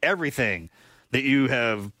become everything that you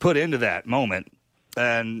have put into that moment.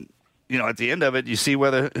 And, at the end of it, you see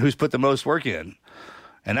who's put the most work in.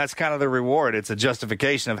 And that's kind of the reward. It's a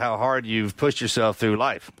justification of how hard you've pushed yourself through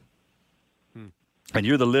life. And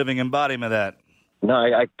you're the living embodiment of that. No,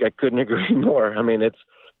 I couldn't agree more. I mean, it's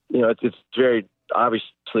very, obviously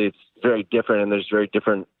it's very different, and there's very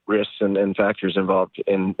different risks and factors involved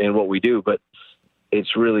in what we do. But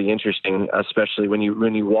it's really interesting, especially when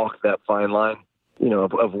you walk that fine line,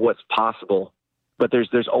 of what's possible. But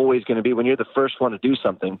there's always going to be, when you're the first one to do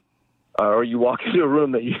something, or you walk into a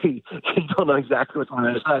room that you don't know exactly what's on the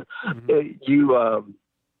other side,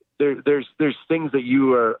 there's things that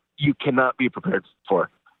you cannot be prepared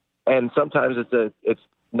for. And sometimes it's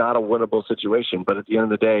not a winnable situation, but at the end of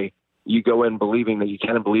the day, you go in believing that you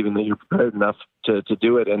can and believing that you're prepared enough to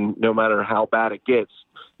do it. And no matter how bad it gets,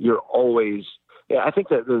 you're always, I think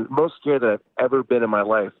that the most scared that I've ever been in my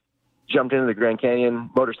life, jumped into the Grand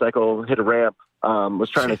Canyon, motorcycle, hit a ramp, was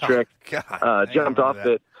trying to trick, jumped off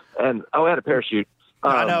it, and I had a parachute.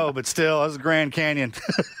 I know, but still, it was Grand Canyon.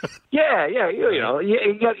 Yeah,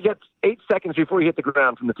 you got 8 seconds before you hit the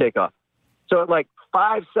ground from the takeoff. So at like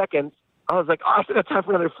 5 seconds, I was like, I still got time for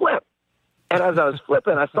another flip. And as I was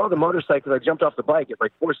flipping, I saw the motorcycle. I jumped off the bike at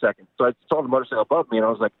like 4 seconds. So I saw the motorcycle above me, and I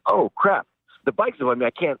was like, oh, crap. The bike's above me.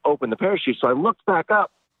 I can't open the parachute. So I looked back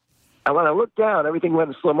up. And when I looked down, everything went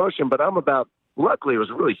in slow motion. But luckily, it was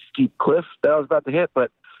a really steep cliff that I was about to hit.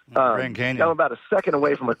 But Grand Canyon. I'm about a second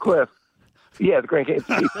away from a cliff. Yeah, the Grand Canyon,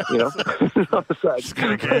 off the side.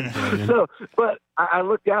 So, but I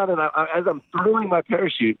look down, and as I'm throwing my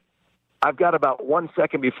parachute, I've got about 1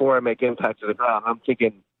 second before I make impact to the ground. I'm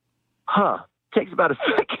thinking, takes about a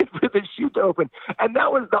second for the chute to open. And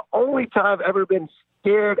that was the only time I've ever been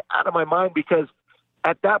scared out of my mind, because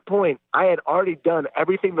at that point, I had already done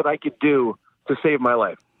everything that I could do to save my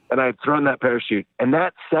life. And I had thrown that parachute. And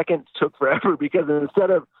that second took forever, because instead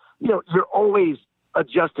of, you're always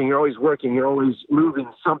adjusting, you're always working, you're always moving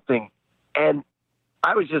something. And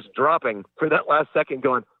I was just dropping for that last second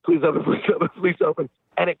going, please open, please open, please open.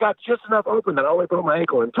 And it got just enough open that I only broke my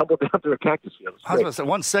ankle and tumbled down through a cactus field. I was going to say,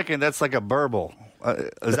 1 second, that's like a burble.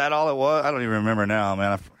 Is that all it was? I don't even remember now,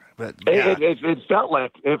 man. But yeah. it felt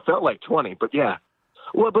like 20, but yeah.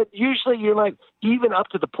 Well, but usually you're like, even up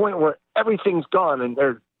to the point where everything's gone and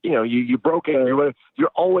you broke it,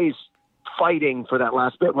 you're always fighting for that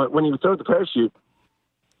last bit. When you throw the parachute,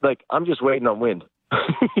 like, I'm just waiting on wind.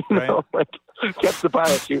 Like, catch the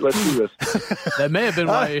parachute, let's do this. That may have been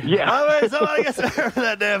why. Somebody gets hurt for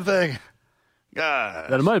that damn thing. God.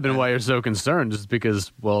 That might have been why you're so concerned, just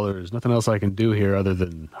because, well, there's nothing else I can do here other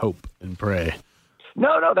than hope and pray.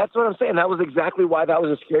 No, that's what I'm saying. That was exactly why that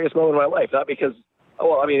was the scariest moment of my life. Not because,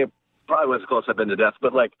 well, I mean, it probably was close I've been to death,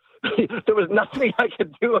 but, like, there was nothing I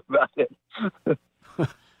could do about it.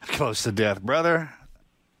 Close to death, brother.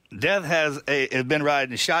 Death has been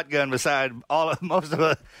riding shotgun beside most of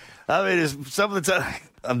it. I mean, some of the time,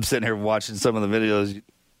 I'm sitting here watching some of the videos.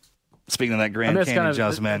 Speaking of that Grand Canyon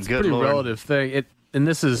Johnson, man, good pretty Lord. Relative thing.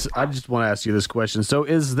 I just want to ask you this question. So,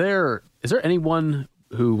 is there anyone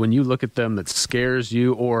who, when you look at them, that scares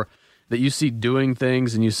you, or that you see doing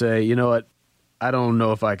things and you say, you know what, I don't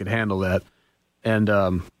know if I could handle that, and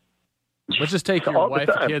let's just take your wife,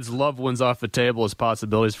 kids, loved ones off the table as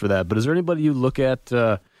possibilities for that. But is there anybody you look at,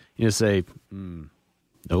 say,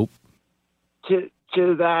 nope?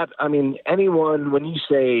 To that, I mean, anyone, when you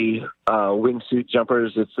say wingsuit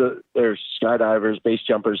jumpers, they're skydivers, base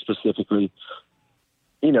jumpers specifically.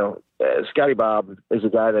 Scotty Bob is a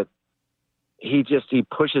guy that he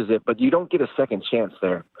pushes it, but you don't get a second chance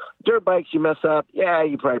there. Dirt bikes, you mess up,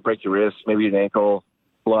 you probably break your wrist, maybe an ankle,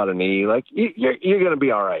 blow out a knee. Like, you're going to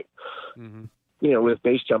be all right. Mm-hmm. With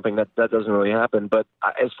base jumping, that doesn't really happen. But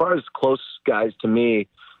as far as close guys to me,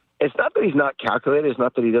 it's not that he's not calculated. It's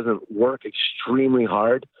not that he doesn't work extremely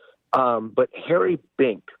hard. But Harry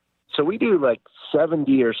Bink. So we do like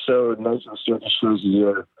 70 or so Nitro Circus shows a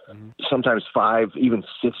year, sometimes 5, even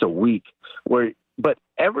 6 a week. But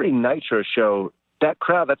every Nitro show, that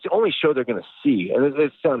crowd, that's the only show they're going to see. And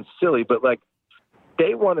it sounds silly, but like,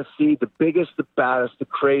 they want to see the biggest, the baddest, the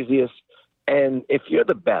craziest. And if you're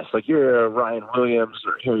the best, like you're a Ryan Williams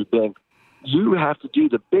or Harry Bink, you have to do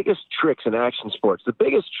the biggest tricks in action sports, the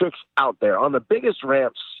biggest tricks out there on the biggest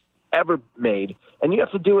ramps ever made. And you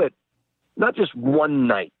have to do it not just one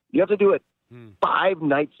night. You have to do it 5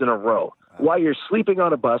 nights in a row while you're sleeping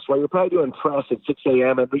on a bus, while you're probably doing press at 6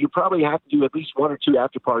 a.m. And you probably have to do at least 1 or 2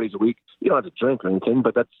 after parties a week. You don't have to drink or anything,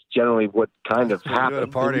 but that's generally what kind of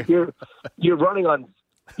happens. Party. You're running on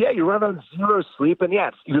zero sleep, and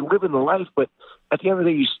you're living the life, but at the end of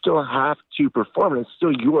the day, you still have to perform, and it's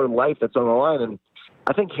still your life that's on the line. And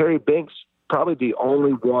I think Harry Bink's probably the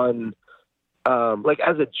only one, like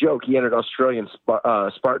as a joke, he entered Australian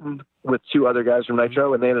Spartan with 2 other guys from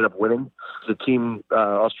Nitro, and they ended up winning the team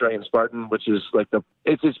Australian Spartan, which is like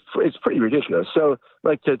it's pretty ridiculous. So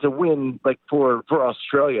like to win like for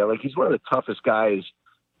Australia, like he's one of the toughest guys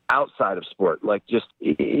outside of sport, like just,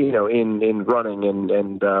 in running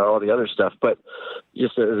and all the other stuff, but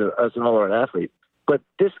just as an all-around athlete. But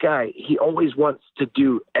this guy, he always wants to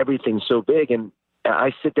do everything so big. And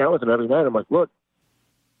I sit down with him every night. I'm like, look,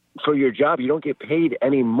 for your job, you don't get paid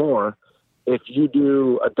any more if you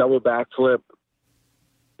do a double backflip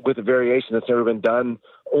with a variation that's never been done,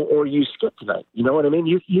 or you skip tonight. You know what I mean?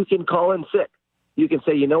 You can call in sick. You can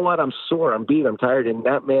say, you know what, I'm sore, I'm beat, I'm tired, and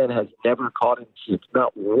that man has never caught in sick.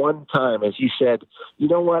 Not one time has he said, you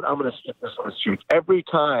know what, I'm going to skip this on the street. Every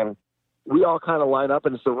time we all kind of line up,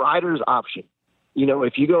 and it's the rider's option.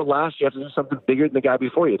 If you go last, you have to do something bigger than the guy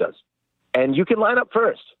before you does. And you can line up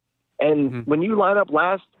first. And when you line up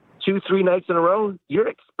last 2-3 nights in a row, you're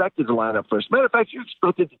expected to line up first. Matter of fact, you're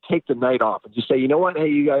expected to take the night off and just say, you know what, hey,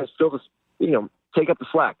 you guys fill this, take up the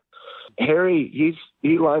slack. Harry,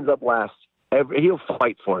 he lines up last. He'll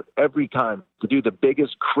fight for it every time to do the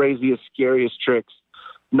biggest, craziest, scariest tricks,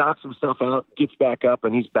 knocks himself out, gets back up,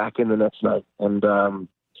 and he's back in the next night. And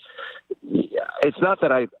it's not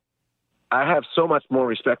that I have so much more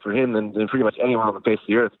respect for him than pretty much anyone on the face of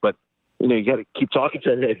the earth, but you got to keep talking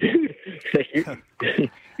to him, dude.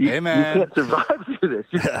 Hey, man. You can't survive through this.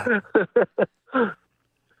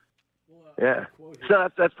 Yeah. So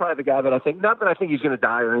that's probably the guy that I think. Not that I think he's going to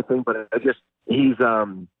die or anything, but he's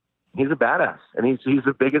a badass, and he's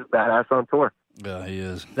the biggest badass on tour. Yeah, he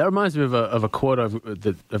is. That reminds me of a quote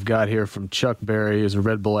I've got here from Chuck Berry, who's a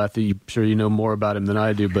Red Bull athlete. I'm sure you know more about him than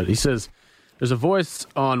I do, but he says, there's a voice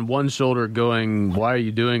on one shoulder going, why are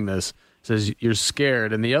you doing this? It says, you're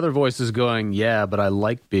scared. And the other voice is going, yeah, but I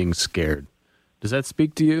like being scared. Does that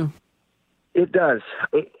speak to you? It does.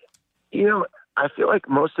 I feel like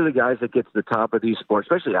most of the guys that get to the top of these sports,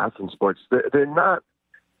 especially action sports, they're not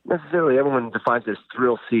necessarily, everyone defines as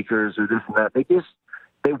thrill seekers or this and that.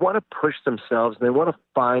 They want to push themselves and they want to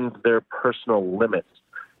find their personal limits.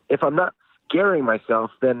 If I'm not scaring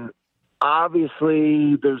myself, then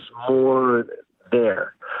obviously there's more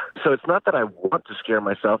there. So it's not that I want to scare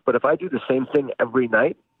myself, but if I do the same thing every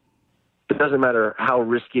night, it doesn't matter how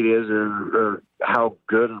risky it is or how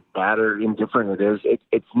good or bad or indifferent it is.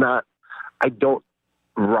 It's not, I don't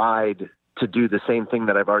ride to do the same thing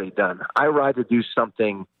that I've already done. I ride to do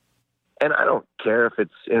something, and I don't care if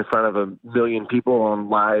it's in front of 1 million people on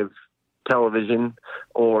live television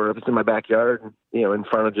or if it's in my backyard, in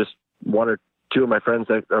front of just 1 or 2 of my friends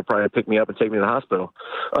that are probably pick me up and take me to the hospital.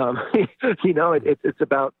 It's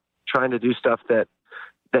about trying to do stuff that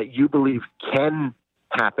you believe can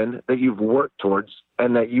happen, that you've worked towards,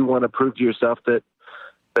 and that you want to prove to yourself that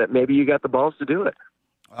maybe you got the balls to do it.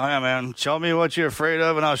 Oh, yeah, man. Show me what you're afraid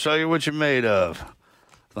of, and I'll show you what you're made of.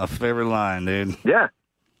 That's my favorite line, dude. Yeah.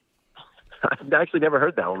 I've actually never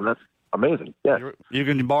heard that one. That's amazing. Yeah. You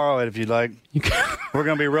can borrow it if you'd like. We're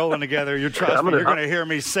going to be rolling together. You're going to hear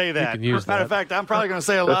me say that. Matter of fact, I'm probably going to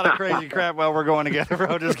say a lot of crazy crap while we're going together,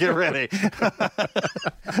 bro. Just get ready.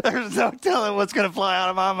 There's no telling what's going to fly out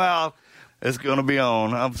of my mouth. It's going to be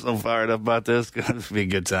on. I'm so fired up about this. It's going to be a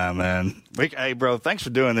good time, man. Hey, bro, thanks for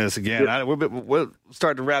doing this again. We'll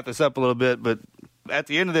start to wrap this up a little bit, but at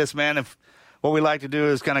the end of this, man, what we like to do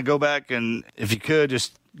is kind of go back and, if you could,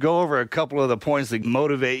 just go over a couple of the points that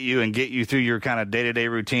motivate you and get you through your kind of day-to-day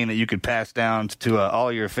routine that you could pass down to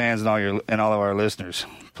all your fans and all of our listeners,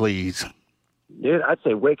 please. Dude, I'd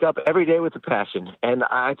say wake up every day with a passion. And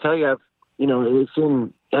I tell you, it's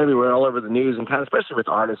in everywhere, all over the news, and kind of especially with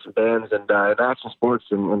artists and bands and action sports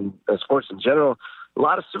and sports in general. A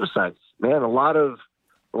lot of suicides, man. A lot of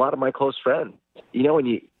my close friends.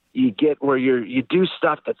 When you get where you do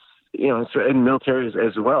stuff that's it's in military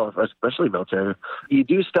as well, especially military. You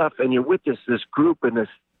do stuff and you're with this group and this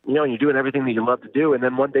and you're doing everything that you love to do, and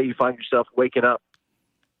then one day you find yourself waking up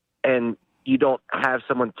and you don't have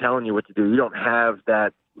someone telling you what to do. You don't have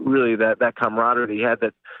that camaraderie that you had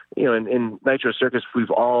that, in Nitro Circus, we've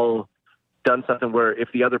all done something where if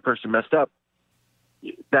the other person messed up,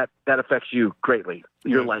 that affects you greatly.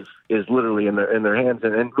 Your life is literally in their hands,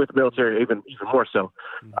 and with the military, even more so,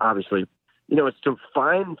 obviously. It's to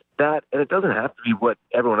find that, and it doesn't have to be what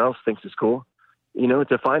everyone else thinks is cool,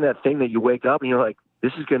 to find that thing that you wake up and you're like,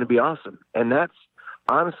 this is going to be awesome. And that's,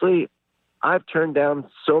 honestly, I've turned down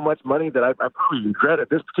so much money that I probably regret at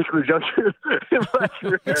this particular juncture in my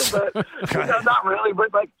career, but not really.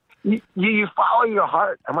 But like you follow your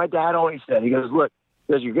heart. And my dad always said, he goes, look,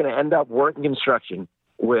 you're going to end up working construction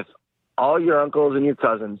with all your uncles and your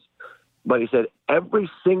cousins. But he said, every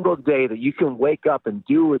single day that you can wake up and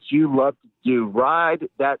do what you love to do, ride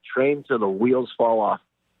that train till the wheels fall off.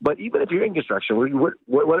 But even if you're in construction,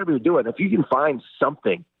 whatever you're doing, if you can find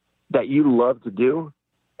something that you love to do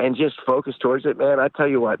and just focus towards it, man, I tell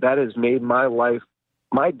you what, that has made my life.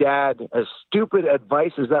 My dad, as stupid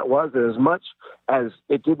advice as that was, and as much as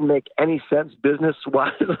it didn't make any sense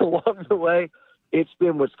business-wise along the way, it's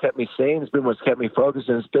been what's kept me sane. It's been what's kept me focused,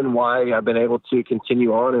 and it's been why I've been able to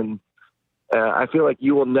continue on. And I feel like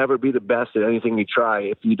you will never be the best at anything you try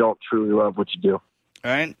if you don't truly love what you do.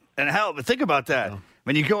 All right. And hell, but think about that.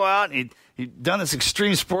 When you go out and you've done this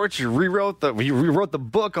extreme sports, you rewrote the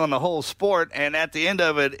book on the whole sport, and at the end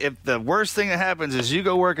of it, if the worst thing that happens is you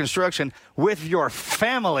go work construction with your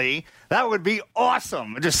family, that would be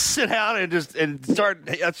awesome. Just sit out and start.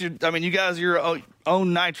 You guys are your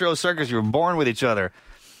own Nitro Circus. You were born with each other.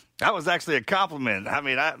 That was actually a compliment.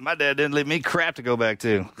 My dad didn't leave me crap to go back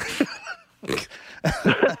to.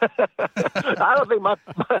 I don't think my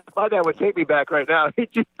dad would take me back right now. He's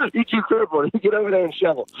too crippled. You get over there and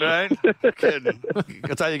shovel. Right?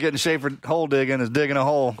 That's how you get in shape for hole digging, is digging a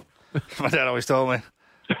hole. My dad always told me.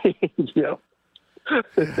 Yeah.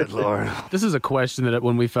 Good Lord. This is a question that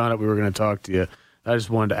when we found out we were going to talk to you, I just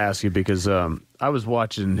wanted to ask you because I was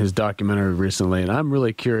watching his documentary recently, and I'm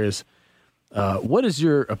really curious. What is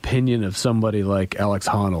your opinion of somebody like Alex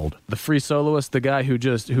Honnold, the free soloist, the guy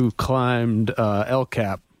who climbed El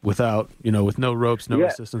Cap without, with no ropes, no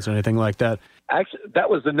assistance or anything like that? Actually, that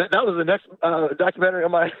was the next documentary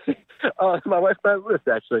on my my wife's list.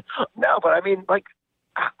 Actually, no, but I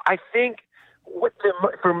think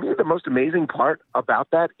for me the most amazing part about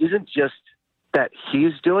that isn't just that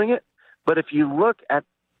he's doing it, but if you look at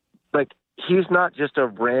he's not just a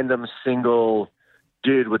random single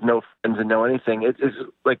dude with no friends and no anything. It's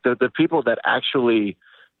like the people that actually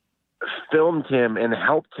filmed him and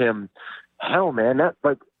helped him. Hell, man,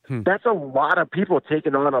 that's a lot of people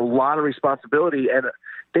taking on a lot of responsibility, and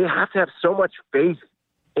they have to have so much faith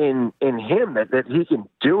in him that he can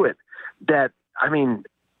do it. That's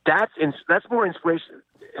more inspiration.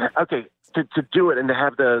 Okay, to do it and to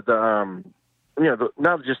have the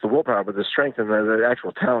not just the willpower, but the strength and the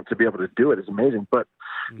actual talent to be able to do it is amazing. But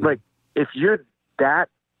like, if you're that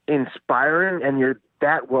inspiring and you're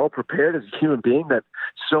that well prepared as a human being, that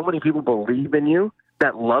so many people believe in you,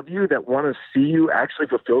 that love you, that want to see you actually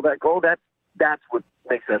fulfill that goal, that's what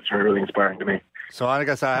makes that story really inspiring to me. So I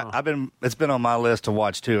guess it's been on my list to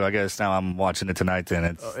watch too. I guess now I'm watching it tonight.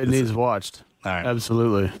 Then it needs watched. All right,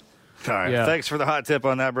 absolutely. All right, yeah. Thanks for the hot tip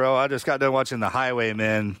on that, bro. I just got done watching The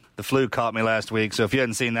Highwaymen. The flu caught me last week, so if you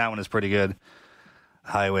hadn't seen that one, it's pretty good.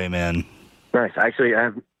 Highwaymen. Nice. Actually, I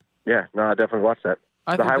definitely watched that.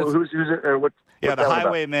 Who's it? Or what? Yeah, The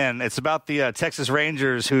Highwaymen. It's about the Texas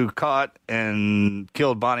Rangers who caught and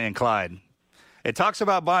killed Bonnie and Clyde. It talks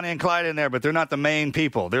about Bonnie and Clyde in there, but they're not the main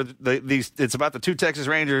people. It's about the two Texas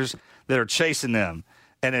Rangers that are chasing them.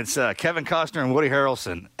 And it's Kevin Costner and Woody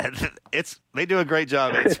Harrelson. And they do a great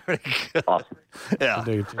job. It's pretty good. Awesome. Yeah.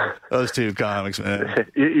 Those two comics, man.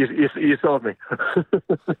 You sold me.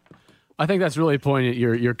 I think that's really poignant,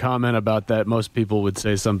 your comment about that. Most people would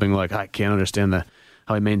say something like, I can't understand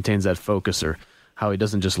how he maintains that focus, or how he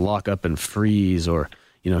doesn't just lock up and freeze, or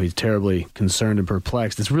he's terribly concerned and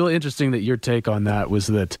perplexed. It's really interesting that your take on that was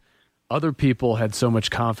that other people had so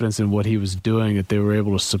much confidence in what he was doing that they were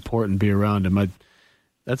able to support and be around him.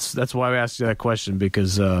 That's why I asked you that question,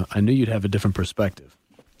 because I knew you'd have a different perspective.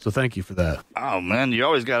 So thank you for that. Oh, man, you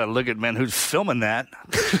always got to look at, who's filming that.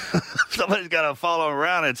 Somebody's got to follow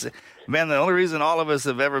around. The only reason all of us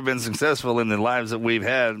have ever been successful in the lives that we've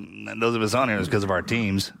had, and those of us on here, is because of our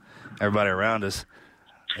teams, everybody around us.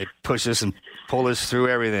 They push us and pull us through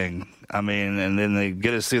everything. And then they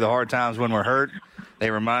get us through the hard times when we're hurt. They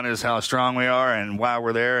remind us how strong we are and why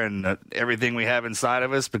we're there, and everything we have inside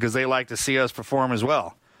of us, because they like to see us perform as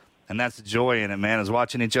well. And that's the joy in it, man, is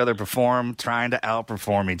watching each other perform, trying to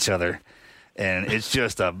outperform each other. And it's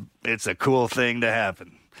just it's a cool thing to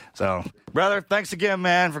happen. So, brother, thanks again,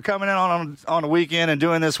 man, for coming in on the weekend and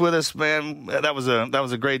doing this with us, man. That was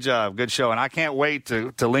a great job. Good show. And I can't wait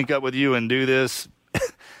to link up with you and do this.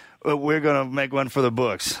 We're going to make one for the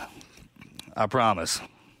books. I promise.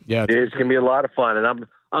 Yeah, it's going to be a lot of fun. And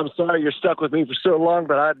I'm sorry you're stuck with me for so long,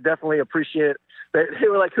 but I definitely appreciate it. They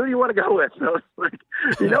were like, who do you want to go with? And I was like,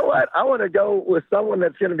 you know what? I want to go with someone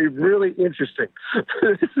that's going to be really interesting.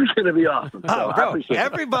 This is going to be awesome. So bro,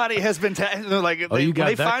 everybody has been when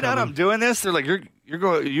they find out I'm doing this, they're like, you're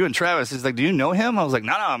going, you and Travis. He's like, do you know him? I was like,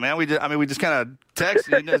 no, man. We just kind of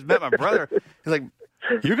texted. He just met my brother. He's like,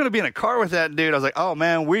 you're going to be in a car with that dude. I was like, oh,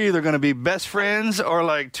 man, we're either going to be best friends or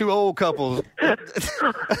like two old couples.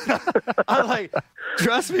 I'm like,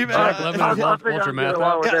 trust me, man. I'm not thinking I'm getting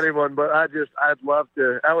along with anyone, but I'd love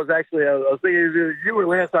to. I was thinking you were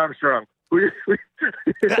Lance Armstrong. Let's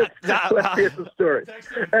hear some story.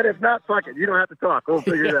 And if not, fuck it. You don't have to talk. We'll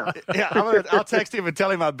figure it out. Yeah, I'll text him and tell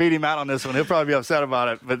him I beat him out on this one. He'll probably be upset about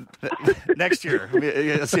it. But next year,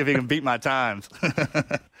 let's see if he can beat my times.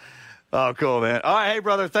 Oh, cool, man. All right, hey,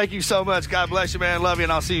 brother, thank you so much. God bless you, man. Love you,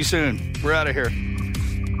 and I'll see you soon. We're out of here.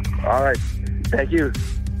 All right. Thank you.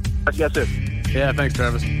 Talk to you guys soon. Yeah, thanks,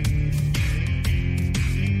 Travis.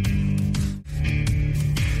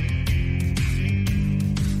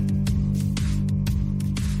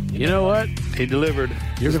 You know what? He delivered.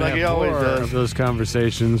 You're going to have more of those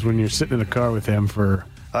conversations when you're sitting in the car with him for...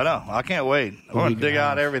 I know. I can't wait. I'm going to dig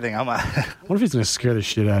out everything. What if he's going to scare the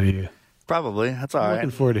shit out of you? Probably. That's all right. I'm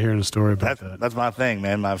looking forward to hearing a story about that. That's my thing,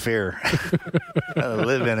 man, my fear. I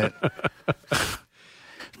live in it.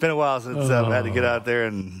 It's been a while since I've had to get out there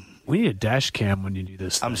and... We need a dash cam when you do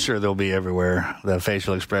this thing. I'm sure they'll be everywhere. The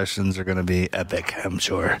facial expressions are going to be epic, I'm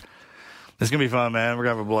sure. It's going to be fun, man. We're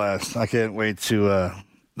going to have a blast. I can't wait to...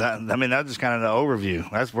 that's just kind of the overview.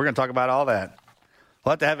 We're going to talk about all that.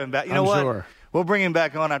 We'll have to have him back. You know what? Sure. We'll bring him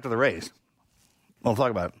back on after the race. We'll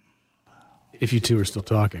talk about it. If you two are still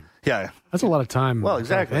talking. Yeah. That's a lot of time. Well,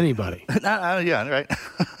 exactly. Anybody. Yeah, right.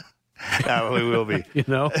 No, we will be. You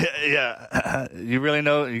know? Yeah. You really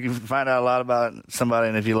know, you can find out a lot about somebody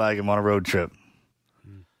and if you like them on a road trip.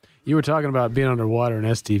 You were talking about being underwater in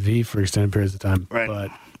STV for extended periods of time. Right.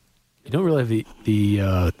 But you don't really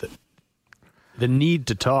have the need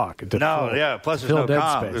to talk. Plus there's no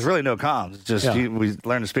comms. Space. There's really no comms. It's just we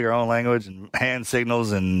learn to speak our own language and hand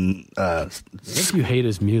signals and... What if you hate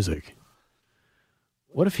his music?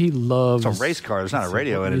 What if he loves... It's a race car. There's not a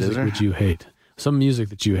radio in it, is there? Would you hate? Some music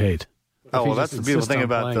that you hate. Oh, well, that's the beautiful thing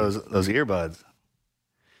about those earbuds.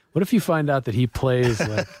 What if you find out that he plays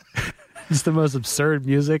like just the most absurd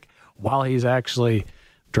music while he's actually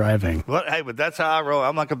driving? Well, hey, but that's how I roll.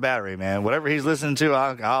 I'm like a battery, man. Whatever he's listening to,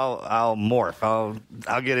 I'll morph.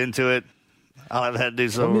 I'll get into it. I'll have that do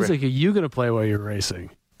something. What music are you going to play while you're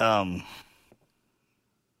racing? That's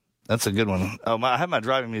That's a good one. Oh, I have my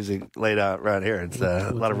driving music laid out right here. It's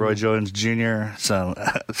a lot of Roy Jones Jr., some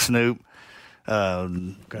Snoop,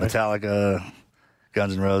 Metallica,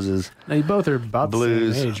 Guns N' Roses. Now, you both are about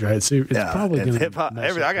blues. the same age, right? So it's probably going to hip-hop.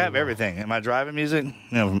 I have everything. In my driving music,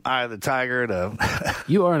 from Eye of the Tiger to...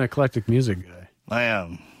 You are an eclectic music guy. I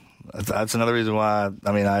am. That's another reason why,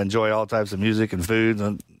 I enjoy all types of music and foods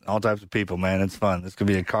and all types of people, man. It's fun. This could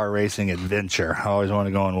be a car racing adventure. I always want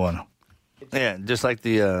to go on one. Yeah, just like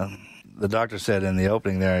the doctor said in the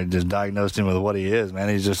opening there, just diagnosed him with what he is, man.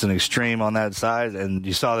 He's just an extreme on that side, and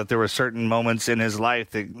you saw that there were certain moments in his life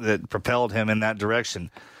that propelled him in that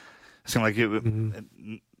direction. It seemed like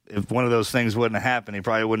if one of those things wouldn't have happened, he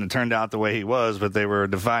probably wouldn't have turned out the way he was, but they were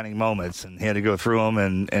defining moments, and he had to go through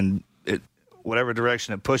them, and whatever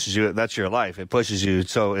direction it pushes you, that's your life. It pushes you,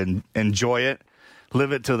 so enjoy it,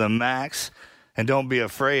 live it to the max, and don't be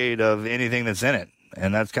afraid of anything that's in it.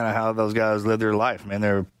 And that's kind of how those guys live their life, man.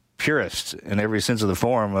 They're purists in every sense of the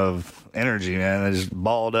form of energy, man. They're just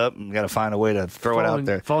balled up and got to find a way to throw it out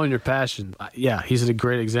there. Following your passion. Yeah, he's a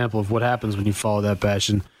great example of what happens when you follow that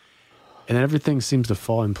passion. And everything seems to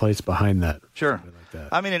fall in place behind that. Sure. Like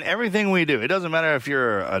that. In everything we do, it doesn't matter if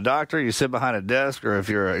you're a doctor, you sit behind a desk, or if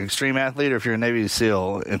you're an extreme athlete, or if you're a Navy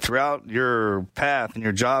SEAL. And throughout your path and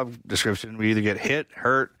your job description, we either get hit,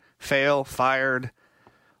 hurt, fail, fired,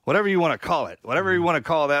 whatever you want to call it, whatever you want to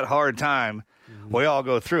call that hard time, we all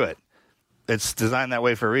go through it. It's designed that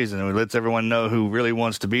way for a reason. It lets everyone know who really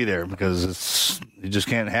wants to be there, because you just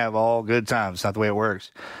can't have all good times. It's not the way it works.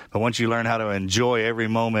 But once you learn how to enjoy every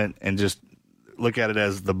moment and just look at it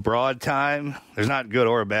as the broad time, there's not good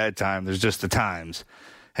or bad time. There's just the times.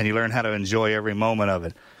 And you learn how to enjoy every moment of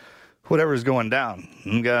it. Whatever's going down.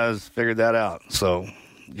 You guys figured that out. So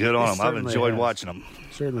good on them. I've enjoyed watching them.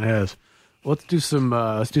 Certainly has. Let's do some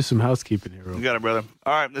housekeeping here. You got it, brother.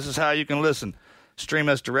 All right, this is how you can listen. Stream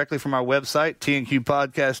us directly from our website,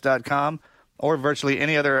 tnqpodcast.com, or virtually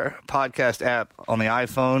any other podcast app on the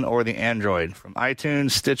iPhone or the Android, from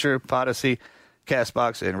iTunes, Stitcher, Podyssey,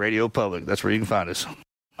 CastBox, and Radio Public. That's where you can find us.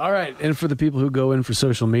 All right, and for the people who go in for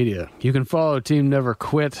social media, you can follow Team Never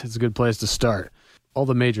Quit. It's a good place to start. All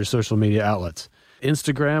the major social media outlets.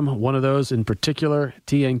 Instagram, one of those in particular,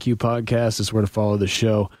 TNQ Podcast is where to follow the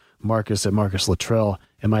show. Marcus at Marcus Luttrell,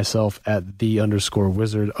 and myself at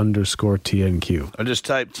 _wizard_TNQ. Or just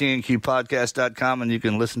type tnqpodcast.com and you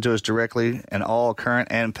can listen to us directly in all current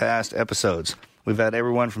and past episodes. We've had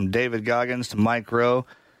everyone from David Goggins to Mike Rowe,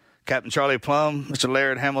 Captain Charlie Plum, Mr.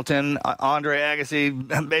 Laird Hamilton, Andre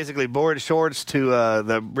Agassi, basically board shorts to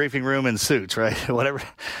the briefing room in suits, right? Whatever,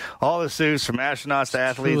 all the suits, from astronauts to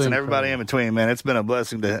athletes and everybody in between, man. It's been a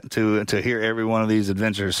blessing to hear every one of these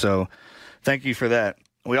adventures. So thank you for that.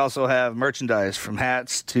 We also have merchandise, from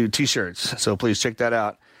hats to T-shirts, so please check that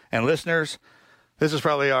out. And listeners, this is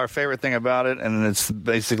probably our favorite thing about it, and it's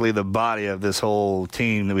basically the body of this whole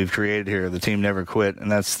team that we've created here, the Team Never Quit,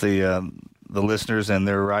 and that's the listeners and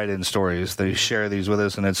their write-in stories. They share these with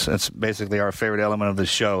us, and it's basically our favorite element of the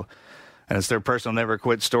show, and it's their personal Never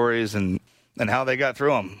Quit stories and how they got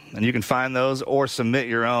through them. And you can find those or submit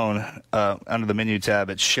your own under the menu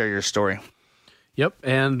tab at Share Your Story. Yep,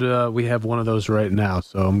 and we have one of those right now,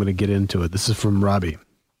 so I'm going to get into it. This is from Robbie.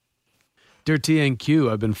 Dear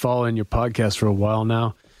TNQ, I've been following your podcast for a while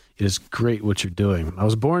now. It is great what you're doing. I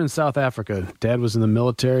was born in South Africa. Dad was in the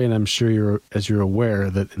military, and I'm sure you're aware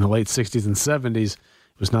that in the late 60s and 70s, it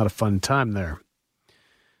was not a fun time there.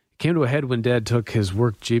 It came to a head when Dad took his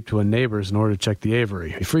work Jeep to a neighbor's in order to check the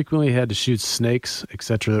aviary. He frequently had to shoot snakes,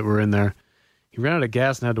 etc., that were in there. He ran out of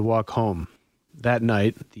gas and had to walk home. That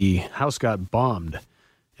night, the house got bombed,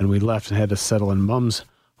 and we left and had to settle in Mum's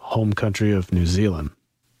home country of New Zealand.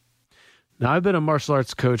 Now, I've been a martial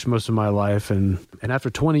arts coach most of my life, and after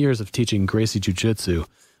 20 years of teaching Gracie Jiu-Jitsu,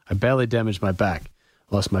 I badly damaged my back,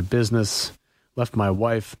 lost my business, left my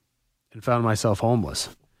wife, and found myself homeless.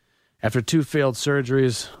 After 2 failed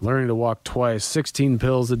surgeries, learning to walk twice, 16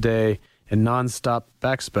 pills a day, and nonstop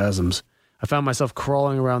back spasms, I found myself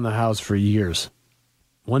crawling around the house for years.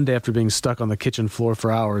 One day, after being stuck on the kitchen floor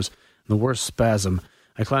for hours, in the worst spasm,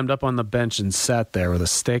 I climbed up on the bench and sat there with a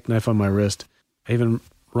steak knife on my wrist. I even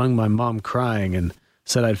rung my mom crying and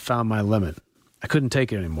said I'd found my limit. I couldn't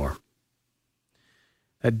take it anymore.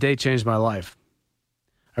 That day changed my life.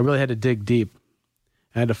 I really had to dig deep.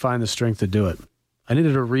 I had to find the strength to do it. I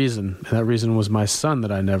needed a reason, and that reason was my son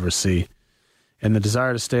that I never see, and the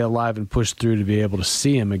desire to stay alive and push through to be able to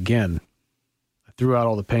see him again. I threw out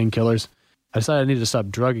all the painkillers. I decided I needed to stop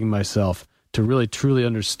drugging myself to really truly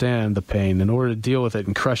understand the pain in order to deal with it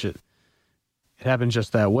and crush it. It happened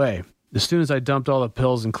just that way. As soon as I dumped all the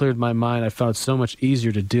pills and cleared my mind, I found it so much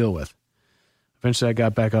easier to deal with. Eventually, I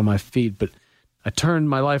got back on my feet, but I turned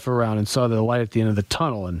my life around and saw the light at the end of the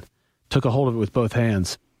tunnel and took a hold of it with both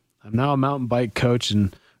hands. I'm now a mountain bike coach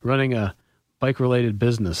and running a bike-related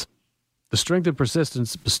business. The strength and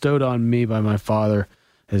persistence bestowed on me by my father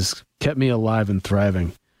has kept me alive and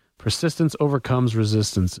thriving. Persistence overcomes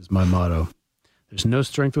resistance is my motto. There's no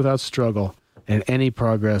strength without struggle, and any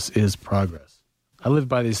progress is progress. I live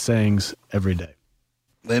by these sayings every day.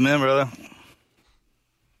 Amen, brother.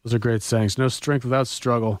 Those are great sayings. No strength without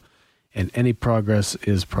struggle, and any progress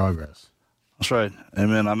is progress. That's right.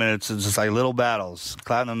 Amen. I mean, it's just like little battles.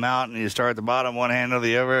 Climbing a mountain, you start at the bottom, one hand or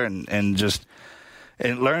the other, and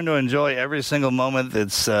learn to enjoy every single moment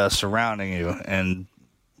that's surrounding you. And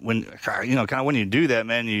when when you do that,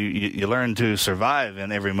 man, you learn to survive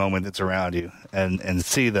in every moment that's around you, and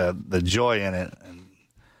see the joy in it. And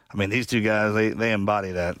I mean, these two guys, they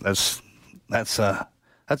embody that. That's a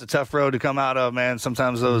tough road to come out of, man.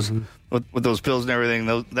 Sometimes those with those pills and everything,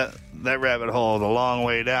 that rabbit hole is a long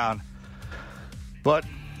way down. But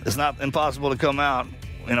it's not impossible to come out.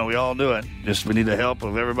 We all do it. Just we need the help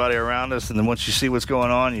of everybody around us, and then once you see what's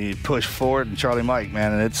going on, you push forward. And Charlie Mike,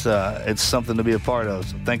 man, and it's something to be a part of.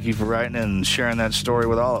 So thank you for writing and sharing that story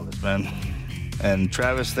with all of us, man. And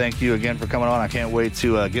Travis, thank you again for coming on. I can't wait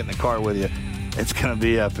to get in the car with you. It's gonna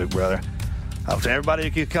be epic, brother. To everybody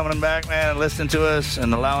who keeps coming back, man, and listening to us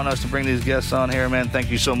and allowing us to bring these guests on here, man,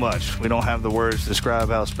 thank you so much. We don't have the words to describe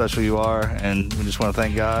how special you are, and we just want to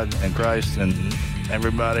thank God and Christ and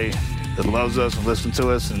everybody that loves us and listens to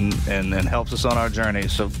us and helps us on our journey.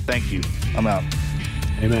 So thank you. I'm out.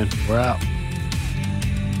 Amen. We're out.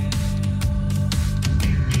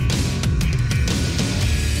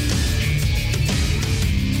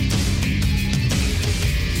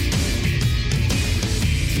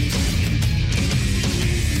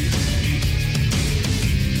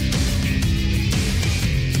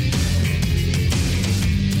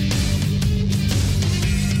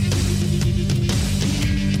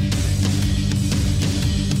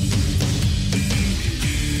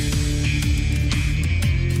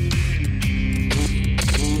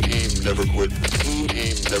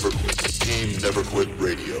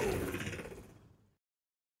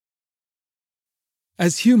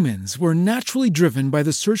 As humans, we're naturally driven by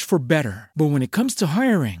the search for better. But when it comes to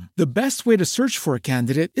hiring, the best way to search for a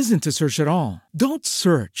candidate isn't to search at all. Don't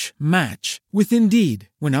search, match with Indeed.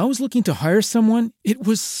 When I was looking to hire someone, it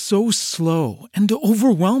was so slow and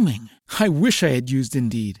overwhelming. I wish I had used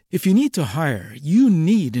Indeed. If you need to hire, you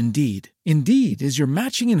need Indeed. Indeed is your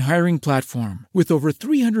matching and hiring platform with over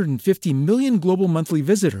 350 million global monthly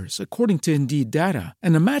visitors, according to Indeed data,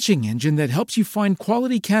 and a matching engine that helps you find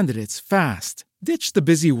quality candidates fast. Ditch the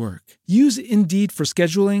busy work. Use Indeed for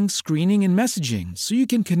scheduling, screening, and messaging so you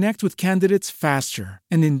can connect with candidates faster.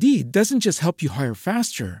 And Indeed doesn't just help you hire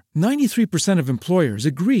faster. 93% of employers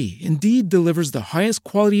agree Indeed delivers the highest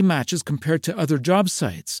quality matches compared to other job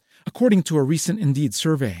sites, according to a recent Indeed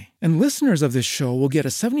survey. And listeners of this show will get a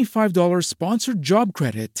 $75 sponsored job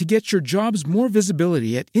credit to get your jobs more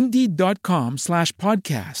visibility at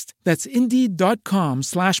Indeed.com/podcast. That's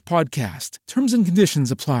Indeed.com/podcast. Terms and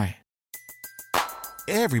conditions apply.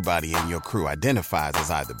 Everybody in your crew identifies as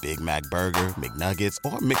either Big Mac Burger, McNuggets,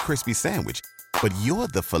 or McCrispy Sandwich. But you're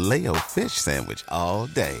the Filet-O-Fish Sandwich all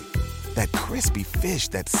day. That crispy fish,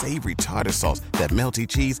 that savory tartar sauce, that melty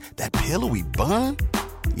cheese, that pillowy bun.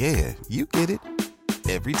 Yeah, you get it.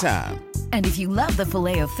 Every time. And if you love the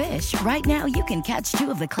Filet-O-Fish, right now you can catch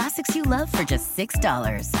two of the classics you love for just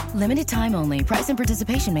 $6. Limited time only. Price and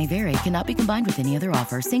participation may vary. Cannot be combined with any other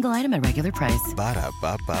offer. Single item at regular price.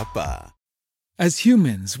 Ba-da-ba-ba-ba. As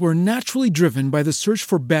humans, we're naturally driven by the search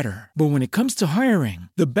for better. But when it comes to hiring,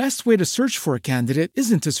 the best way to search for a candidate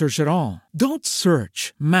isn't to search at all. Don't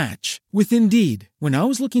search, match with Indeed. When I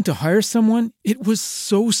was looking to hire someone, it was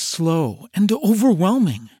so slow and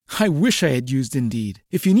overwhelming. I wish I had used Indeed.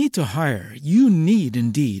 If you need to hire, you need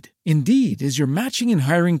Indeed. Indeed is your matching and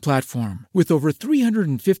hiring platform with over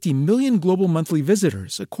 350 million global monthly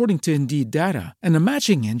visitors, according to Indeed data, and a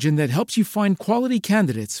matching engine that helps you find quality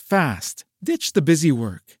candidates fast. Ditch the busy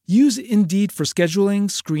work. Use Indeed for scheduling,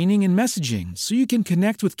 screening, and messaging so you can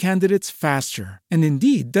connect with candidates faster. And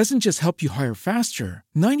Indeed doesn't just help you hire faster.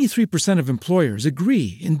 93% of employers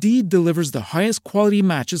agree Indeed delivers the highest quality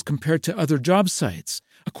matches compared to other job sites,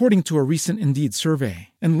 according to a recent Indeed survey.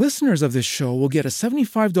 And listeners of this show will get a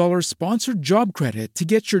 $75 sponsored job credit to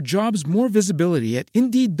get your jobs more visibility at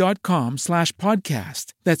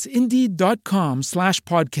Indeed.com/podcast. That's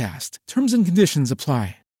Indeed.com/podcast. Terms and conditions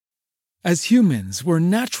apply. As humans, we're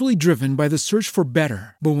naturally driven by the search for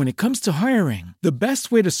better. But when it comes to hiring, the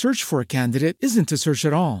best way to search for a candidate isn't to search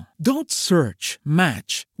at all. Don't search,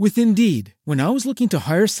 match with Indeed. When I was looking to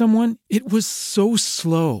hire someone, it was so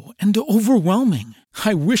slow and overwhelming.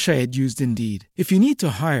 I wish I had used Indeed. If you need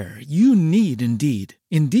to hire, you need Indeed.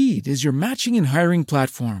 Indeed is your matching and hiring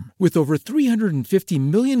platform with over 350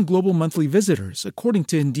 million global monthly visitors, according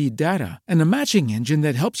to Indeed data, and a matching engine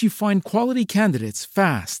that helps you find quality candidates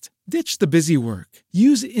fast. Ditch the busy work.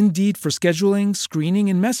 Use Indeed for scheduling,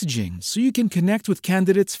 screening, and messaging so you can connect with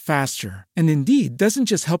candidates faster. And Indeed doesn't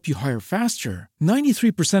just help you hire faster.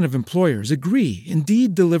 93% of employers agree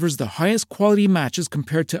Indeed delivers the highest quality matches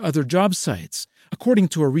compared to other job sites, according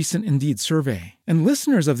to a recent Indeed survey. And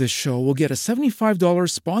listeners of this show will get a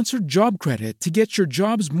 $75 sponsored job credit to get your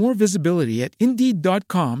jobs more visibility at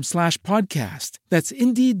Indeed.com/podcast. That's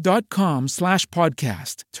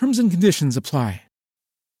Indeed.com/podcast. Terms and conditions apply.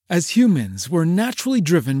 As humans, we're naturally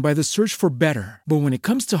driven by the search for better. But when it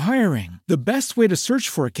comes to hiring, the best way to search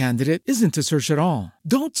for a candidate isn't to search at all.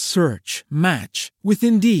 Don't search, match with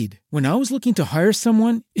Indeed. When I was looking to hire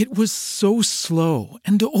someone, it was so slow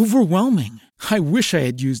and overwhelming. I wish I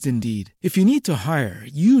had used Indeed. If you need to hire,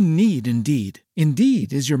 you need Indeed.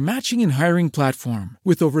 Indeed is your matching and hiring platform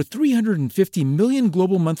with over 350 million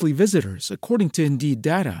global monthly visitors, according to Indeed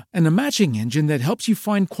data, and a matching engine that helps you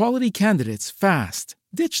find quality candidates fast.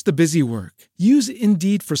 Ditch the busy work. Use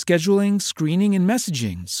Indeed for scheduling, screening, and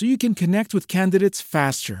messaging so you can connect with candidates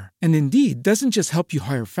faster. And Indeed doesn't just help you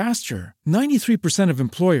hire faster. 93% of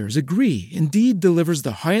employers agree Indeed delivers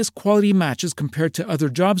the highest quality matches compared to other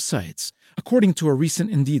job sites, according to a recent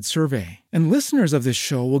Indeed survey. And listeners of this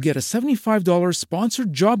show will get a $75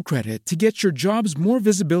 sponsored job credit to get your jobs more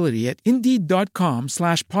visibility at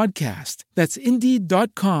Indeed.com/podcast. That's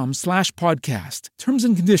Indeed.com/podcast. Terms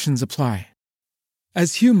and conditions apply.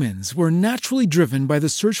 As humans, we're naturally driven by the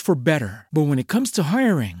search for better. But when it comes to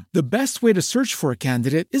hiring, the best way to search for a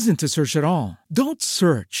candidate isn't to search at all. Don't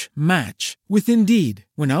search, match with Indeed.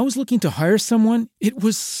 When I was looking to hire someone, it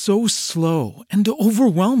was so slow and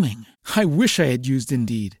overwhelming. I wish I had used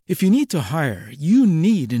Indeed. If you need to hire, you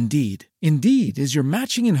need Indeed. Indeed is your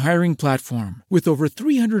matching and hiring platform with over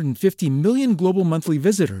 350 million global monthly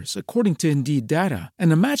visitors, according to Indeed data,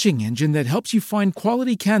 and a matching engine that helps you find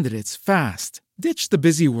quality candidates fast. Ditch the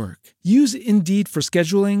busy work. Use Indeed for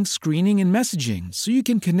scheduling, screening, and messaging so you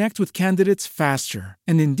can connect with candidates faster.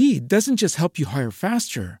 And Indeed doesn't just help you hire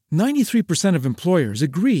faster. 93% of employers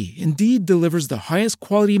agree Indeed delivers the highest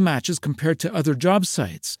quality matches compared to other job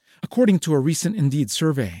sites, according to a recent Indeed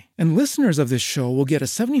survey. And listeners of this show will get a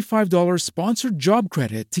 $75 sponsored job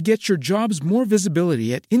credit to get your jobs more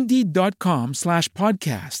visibility at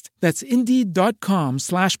Indeed.com/podcast. That's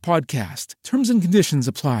Indeed.com/podcast. Terms and conditions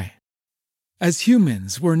apply. As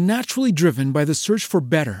humans, we're naturally driven by the search for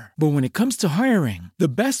better. But when it comes to hiring, the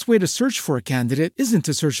best way to search for a candidate isn't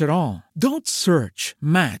to search at all. Don't search,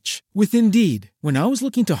 match with Indeed. When I was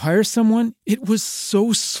looking to hire someone, it was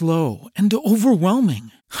so slow and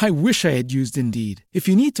overwhelming. I wish I had used Indeed. If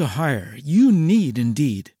you need to hire, you need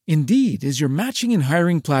Indeed. Indeed is your matching and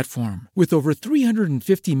hiring platform with over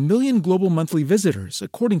 350 million global monthly visitors,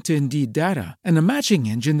 according to Indeed data, and a matching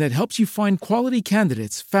engine that helps you find quality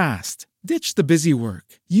candidates fast. Ditch the busy work.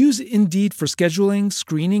 Use Indeed for scheduling,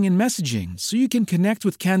 screening, and messaging so you can connect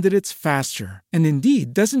with candidates faster. And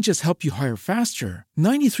Indeed doesn't just help you hire faster.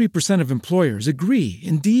 93% of employers agree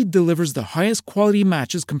Indeed delivers the highest quality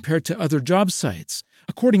matches compared to other job sites,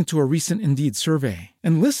 according to a recent Indeed survey.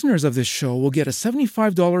 And listeners of this show will get a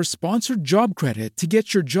 $75 sponsored job credit to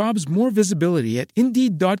get your jobs more visibility at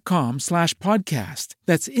Indeed.com/podcast.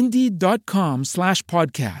 That's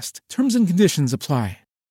Indeed.com/podcast. Terms and conditions apply.